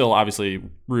also still obviously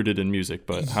rooted in music,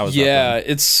 but how is that? Yeah,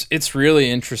 it's really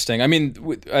interesting. I mean,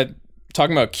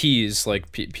 talking about keys,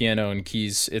 like piano and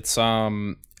keys, it's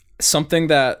something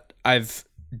that I've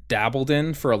dabbled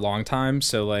in for a long time.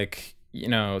 So like,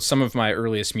 some of my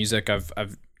earliest music, I've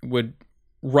would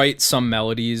write some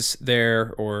melodies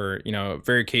there, or,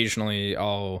 very occasionally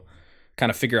I'll kind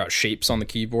of figure out shapes on the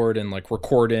keyboard and like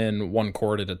record in one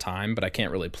chord at a time, but I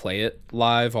can't really play it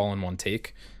live all in one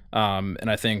take. And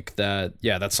I think that,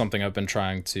 that's something I've been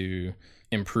trying to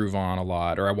improve on a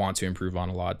lot, or I want to improve on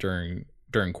a lot during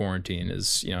quarantine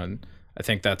is, I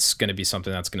think that's going to be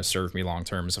something that's going to serve me long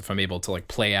term, is if I'm able to like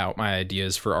play out my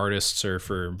ideas for artists or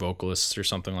for vocalists or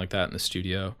something like that in the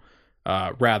studio,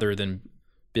 rather than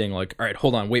being like, all right,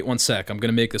 hold on, wait 1 sec, I'm going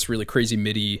to make this really crazy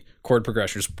MIDI chord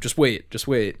progression. Just wait.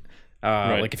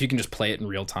 Right. Like if you can just play it in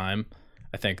real time,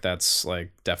 I think that's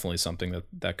like definitely something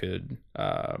that could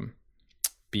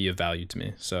be of value to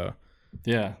me. So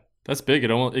Yeah, that's big.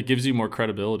 It gives you more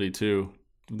credibility too.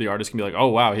 The artist can be like, oh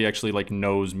wow, he actually like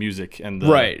knows music and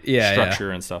the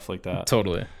structure and stuff like that.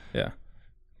 Totally. Yeah.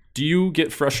 Do you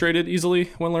get frustrated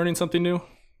easily when learning something new?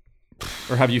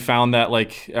 Or have you found that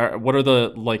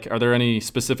are there any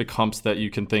specific humps that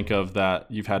you can think of that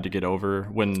you've had to get over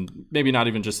when maybe not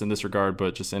even just in this regard,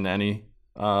 but just in any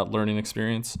learning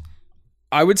experience?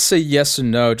 I would say yes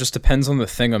and no. Just depends on the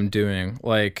thing I'm doing.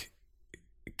 Like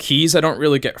keys, I don't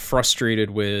really get frustrated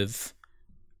with.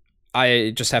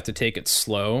 I just have to take it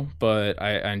slow, but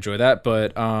I enjoy that.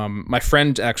 But my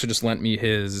friend actually just lent me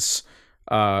his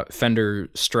Fender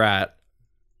Strat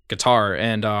guitar,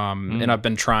 and I've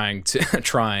been trying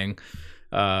to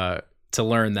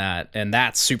learn that, and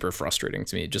that's super frustrating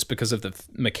to me just because of the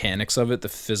mechanics of it, the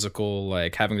physical,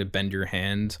 like having to bend your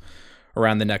hand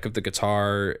around the neck of the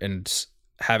guitar and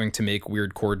having to make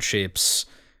weird chord shapes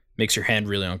makes your hand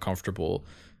really uncomfortable.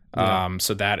 Yeah.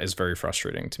 So that is very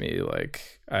frustrating to me.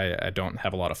 Like I don't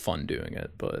have a lot of fun doing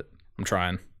it, but I'm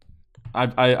trying.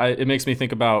 It makes me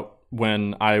think about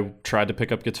when I tried to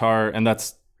pick up guitar, and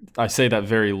I say that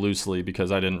very loosely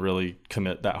because I didn't really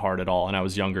commit that hard at all, and I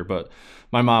was younger. But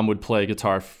my mom would play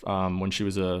guitar when she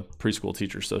was a preschool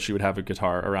teacher, so she would have a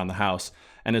guitar around the house.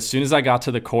 And as soon as I got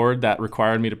to the chord that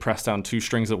required me to press down 2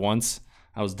 strings at once,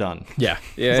 I was done. Yeah.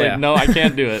 I was like, no, I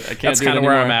can't do it. I can't. That's kind of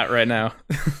where I'm at right now.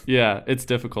 Yeah, it's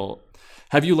difficult.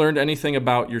 Have you learned anything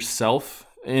about yourself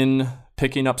in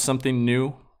picking up something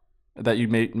new that you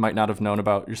might not have known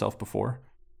about yourself before?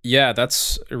 Yeah,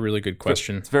 that's a really good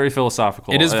question. It's very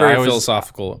philosophical. It is very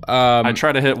philosophical. I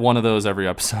try to hit one of those every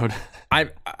episode.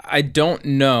 I don't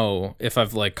know if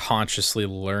I've like consciously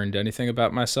learned anything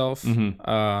about myself.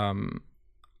 Mm-hmm.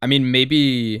 I mean,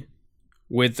 maybe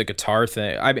with the guitar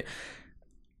thing. I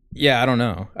don't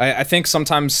know. I think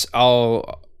sometimes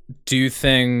I'll do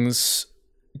things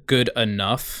good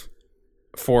enough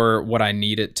for what I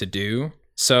need it to do.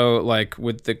 So like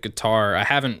with the guitar,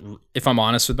 if I'm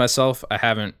honest with myself, I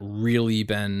haven't really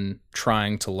been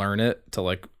trying to learn it to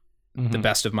like the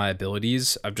best of my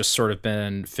abilities. I've just sort of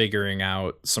been figuring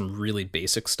out some really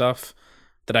basic stuff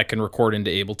that I can record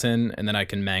into Ableton, and then I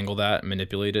can mangle that and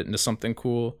manipulate it into something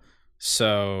cool.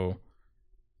 So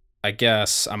I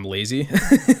guess I'm lazy.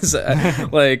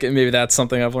 Like maybe that's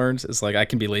something I've learned is like I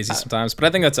can be lazy sometimes, but I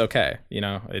think that's okay. You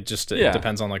know, it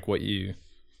depends on like what you're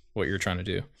trying to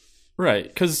do. Right,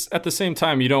 because at the same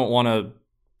time, you don't want to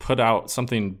put out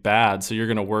something bad, so you're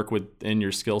going to work within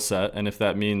your skill set, and if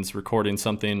that means recording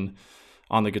something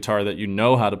on the guitar that you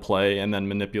know how to play and then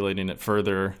manipulating it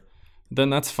further,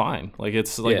 then that's fine. Like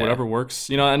it's like whatever works,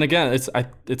 you know. And again,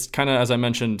 it's kind of, as I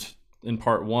mentioned in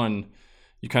part 1,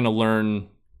 you kind of learn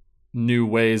new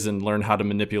ways and learn how to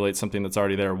manipulate something that's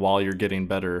already there while you're getting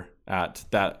better at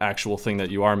that actual thing that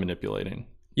you are manipulating.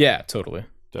 Yeah, totally.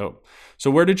 Dope.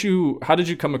 So how did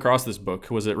you come across this book?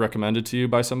 Was it recommended to you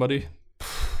by somebody?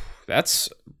 That's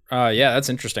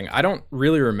interesting. I don't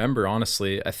really remember,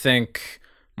 honestly. I think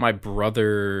my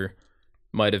brother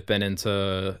might have been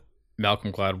into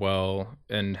Malcolm Gladwell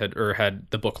and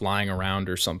had the book lying around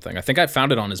or something. I think I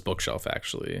found it on his bookshelf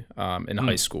actually, in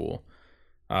high school.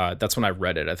 That's when I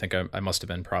read it. I think I must have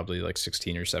been probably like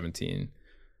 16 or 17.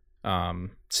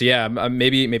 So yeah,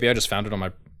 maybe I just found it on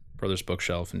my brother's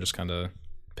bookshelf and just kind of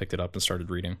picked it up and started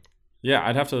reading. Yeah,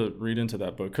 I'd have to read into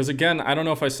that book. Because again, I don't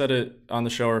know if I said it on the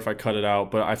show or if I cut it out,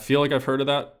 but I feel like I've heard of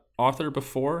that author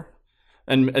before.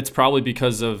 And it's probably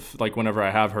because of like whenever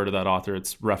I have heard of that author,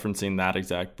 it's referencing that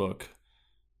exact book.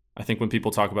 I think when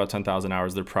people talk about 10,000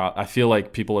 Hours, I feel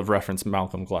like people have referenced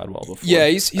Malcolm Gladwell before. Yeah,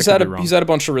 he's had a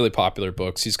bunch of really popular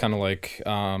books. He's kind of like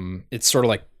it's sort of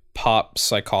like pop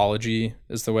psychology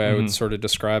is the way I would sort of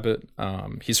describe it.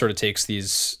 He sort of takes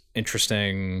these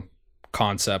interesting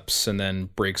concepts and then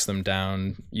breaks them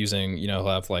down using, he'll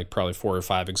have like probably 4 or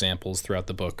 5 examples throughout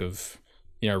the book of,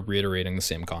 reiterating the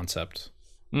same concept.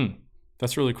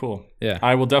 That's really cool. Yeah.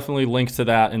 I will definitely link to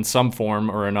that in some form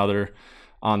or another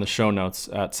on the show notes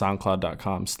at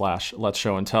soundcloud.com/Let's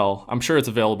Show and Tell. I'm sure it's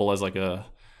available as like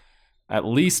at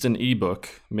least an ebook,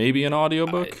 maybe an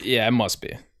audiobook. Yeah, it must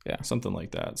be. Yeah. Something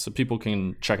like that. So people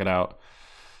can check it out.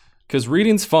 Because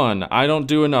reading's fun. I don't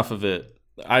do enough of it.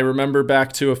 I remember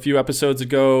back to a few episodes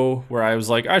ago where I was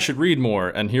like, I should read more.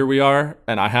 And here we are,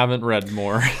 and I haven't read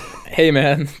more. Hey,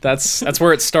 man, that's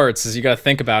where it starts, is you got to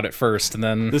think about it first. And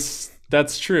then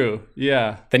that's true.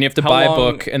 Yeah. Then you have to buy a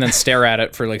book and then stare at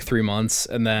it for like 3 months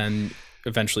and then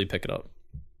eventually pick it up.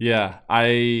 Yeah.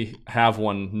 I have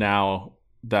one now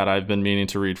that I've been meaning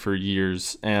to read for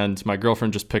years. And my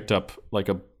girlfriend just picked up like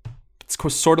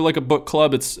sort of like a book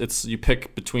club. It's you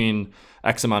pick between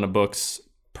X amount of books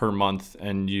per month,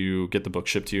 and you get the book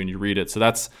shipped to you and you read it. So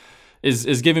that's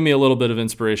is giving me a little bit of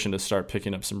inspiration to start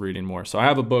picking up some reading more. So I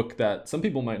have a book that some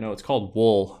people might know. It's called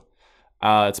Wool.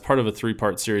 It's part of a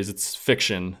 3-part series. It's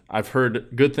fiction. I've heard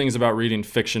good things about reading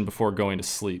fiction before going to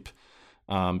sleep,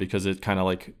 because it kind of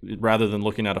like, rather than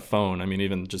looking at a phone, I mean,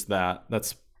 even just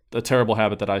that's a terrible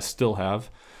habit that I still have.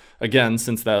 Again,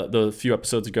 since the few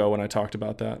episodes ago when I talked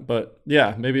about that. But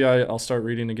yeah, maybe I'll start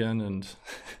reading again, and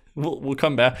we'll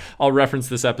come back. I'll reference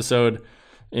this episode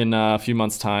in a few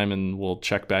months' time, and we'll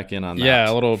check back in on that.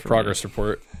 Yeah, a little progress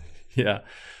report. Yeah.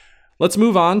 Let's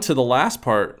move on to the last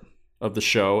part of the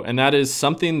show, and that is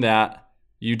something that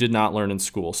you did not learn in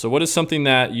school. So what is something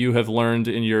that you have learned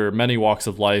in your many walks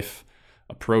of life,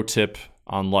 a pro tip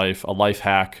on life, a life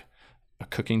hack, a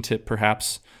cooking tip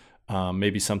perhaps,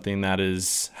 maybe something that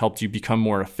has helped you become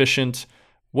more efficient?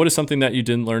 What is something that you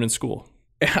didn't learn in school?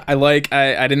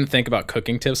 I didn't think about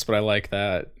cooking tips, but I like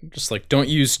that. Just like, don't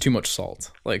use too much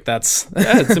salt. Like that's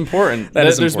it's important.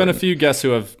 There's been a few guests who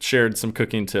have shared some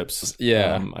cooking tips.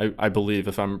 Yeah. I believe,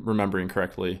 if I'm remembering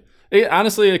correctly.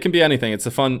 Honestly, it can be anything. It's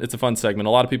a fun segment. A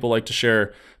lot of people like to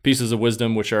share pieces of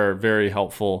wisdom, which are very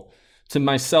helpful to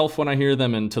myself when I hear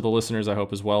them, and to the listeners, I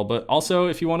hope, as well. But also,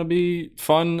 if you want to be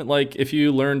fun, like if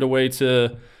you learned a way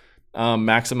to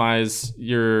maximize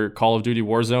your Call of Duty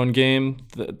Warzone game,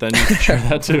 then you can share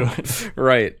that too.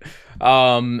 Right.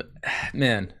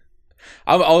 Man,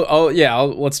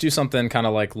 let's do something kind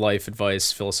of like life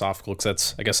advice, philosophical,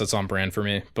 because I guess that's on brand for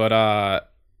me. But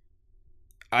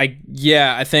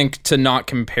I think to not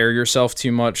compare yourself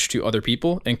too much to other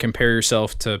people, and compare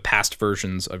yourself to past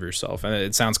versions of yourself. And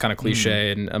it sounds kind of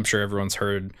cliche, and I'm sure everyone's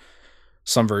heard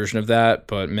some version of that,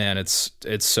 but man, it's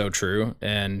so true.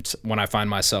 And when I find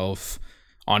myself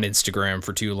on Instagram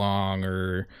for too long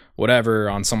or whatever,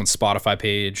 on someone's Spotify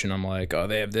page, and I'm like, oh,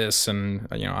 they have this, and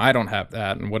I don't have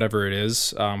that, and whatever it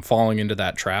is, falling into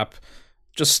that trap,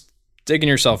 just digging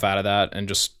yourself out of that and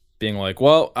just being like,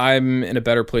 well, I'm in a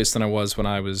better place than I was when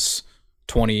I was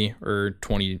 20 or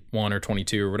 21 or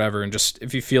 22 or whatever. And just,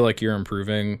 if you feel like you're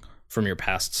improving from your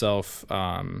past self,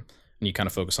 and you kind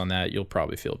of focus on that, you'll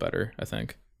probably feel better, I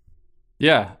think.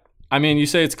 Yeah. I mean, you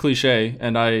say it's cliche,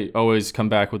 and I always come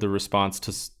back with a response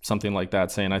to something like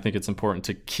that, saying I think it's important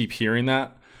to keep hearing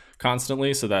that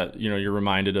constantly, so that, you're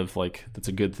reminded of, like, that's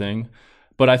a good thing.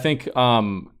 But I think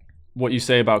what you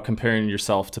say about comparing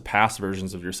yourself to past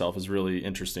versions of yourself is really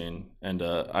interesting. And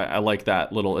I like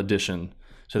that little addition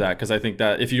to that, because I think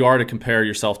that if you are to compare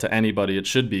yourself to anybody, it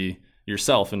should be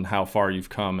yourself, and how far you've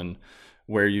come, and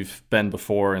where you've been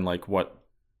before, and like what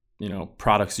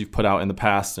products you've put out in the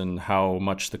past, and how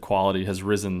much the quality has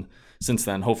risen since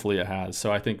then. Hopefully it has.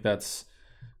 So I think that's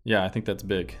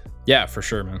big. Yeah, for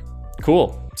sure, man.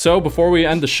 Cool. So before we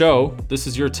end the show, this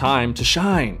is your time to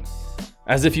shine.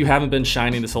 As if you haven't been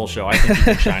shining this whole show. I think you've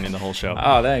been shining the whole show.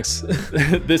 Oh, thanks.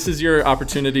 This is your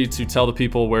opportunity to tell the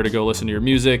people where to go listen to your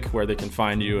music, where they can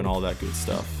find you, and all that good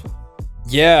stuff.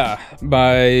 Yeah,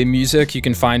 my music, you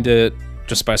can find it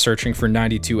just by searching for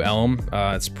 92 Elm.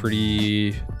 It's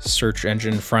pretty search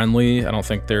engine friendly. I don't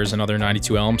think there's another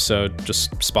 92 Elm, so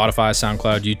just Spotify,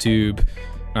 SoundCloud, YouTube,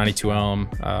 92 Elm.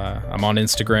 I'm on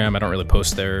Instagram. I don't really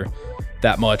post there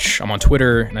that much. I'm on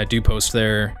Twitter, and I do post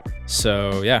there.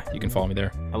 So yeah, you can follow me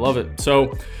there. I love it.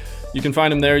 So you can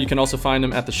find him there. You can also find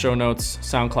him at the show notes,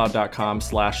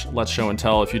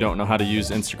 soundcloud.com/let's-show-and-tell, if you don't know how to use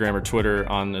Instagram or Twitter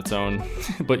on its own,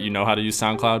 but you know how to use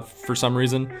SoundCloud for some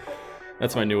reason.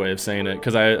 That's my new way of saying it,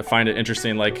 because I find it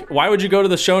interesting. Like, why would you go to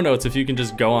the show notes if you can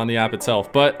just go on the app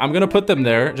itself? But I'm going to put them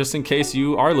there just in case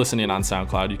you are listening on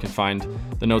SoundCloud. You can find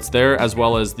the notes there, as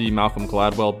well as the Malcolm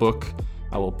Gladwell book.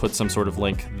 I will put some sort of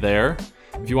link there.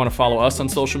 If you want to follow us on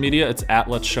social media, it's at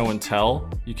Let's Show and Tell.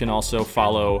 You can also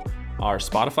follow our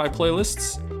Spotify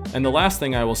playlists. And the last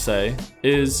thing I will say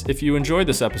is, if you enjoyed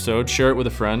this episode, share it with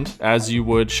a friend, as you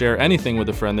would share anything with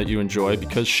a friend that you enjoy,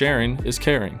 because sharing is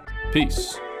caring.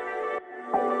 Peace.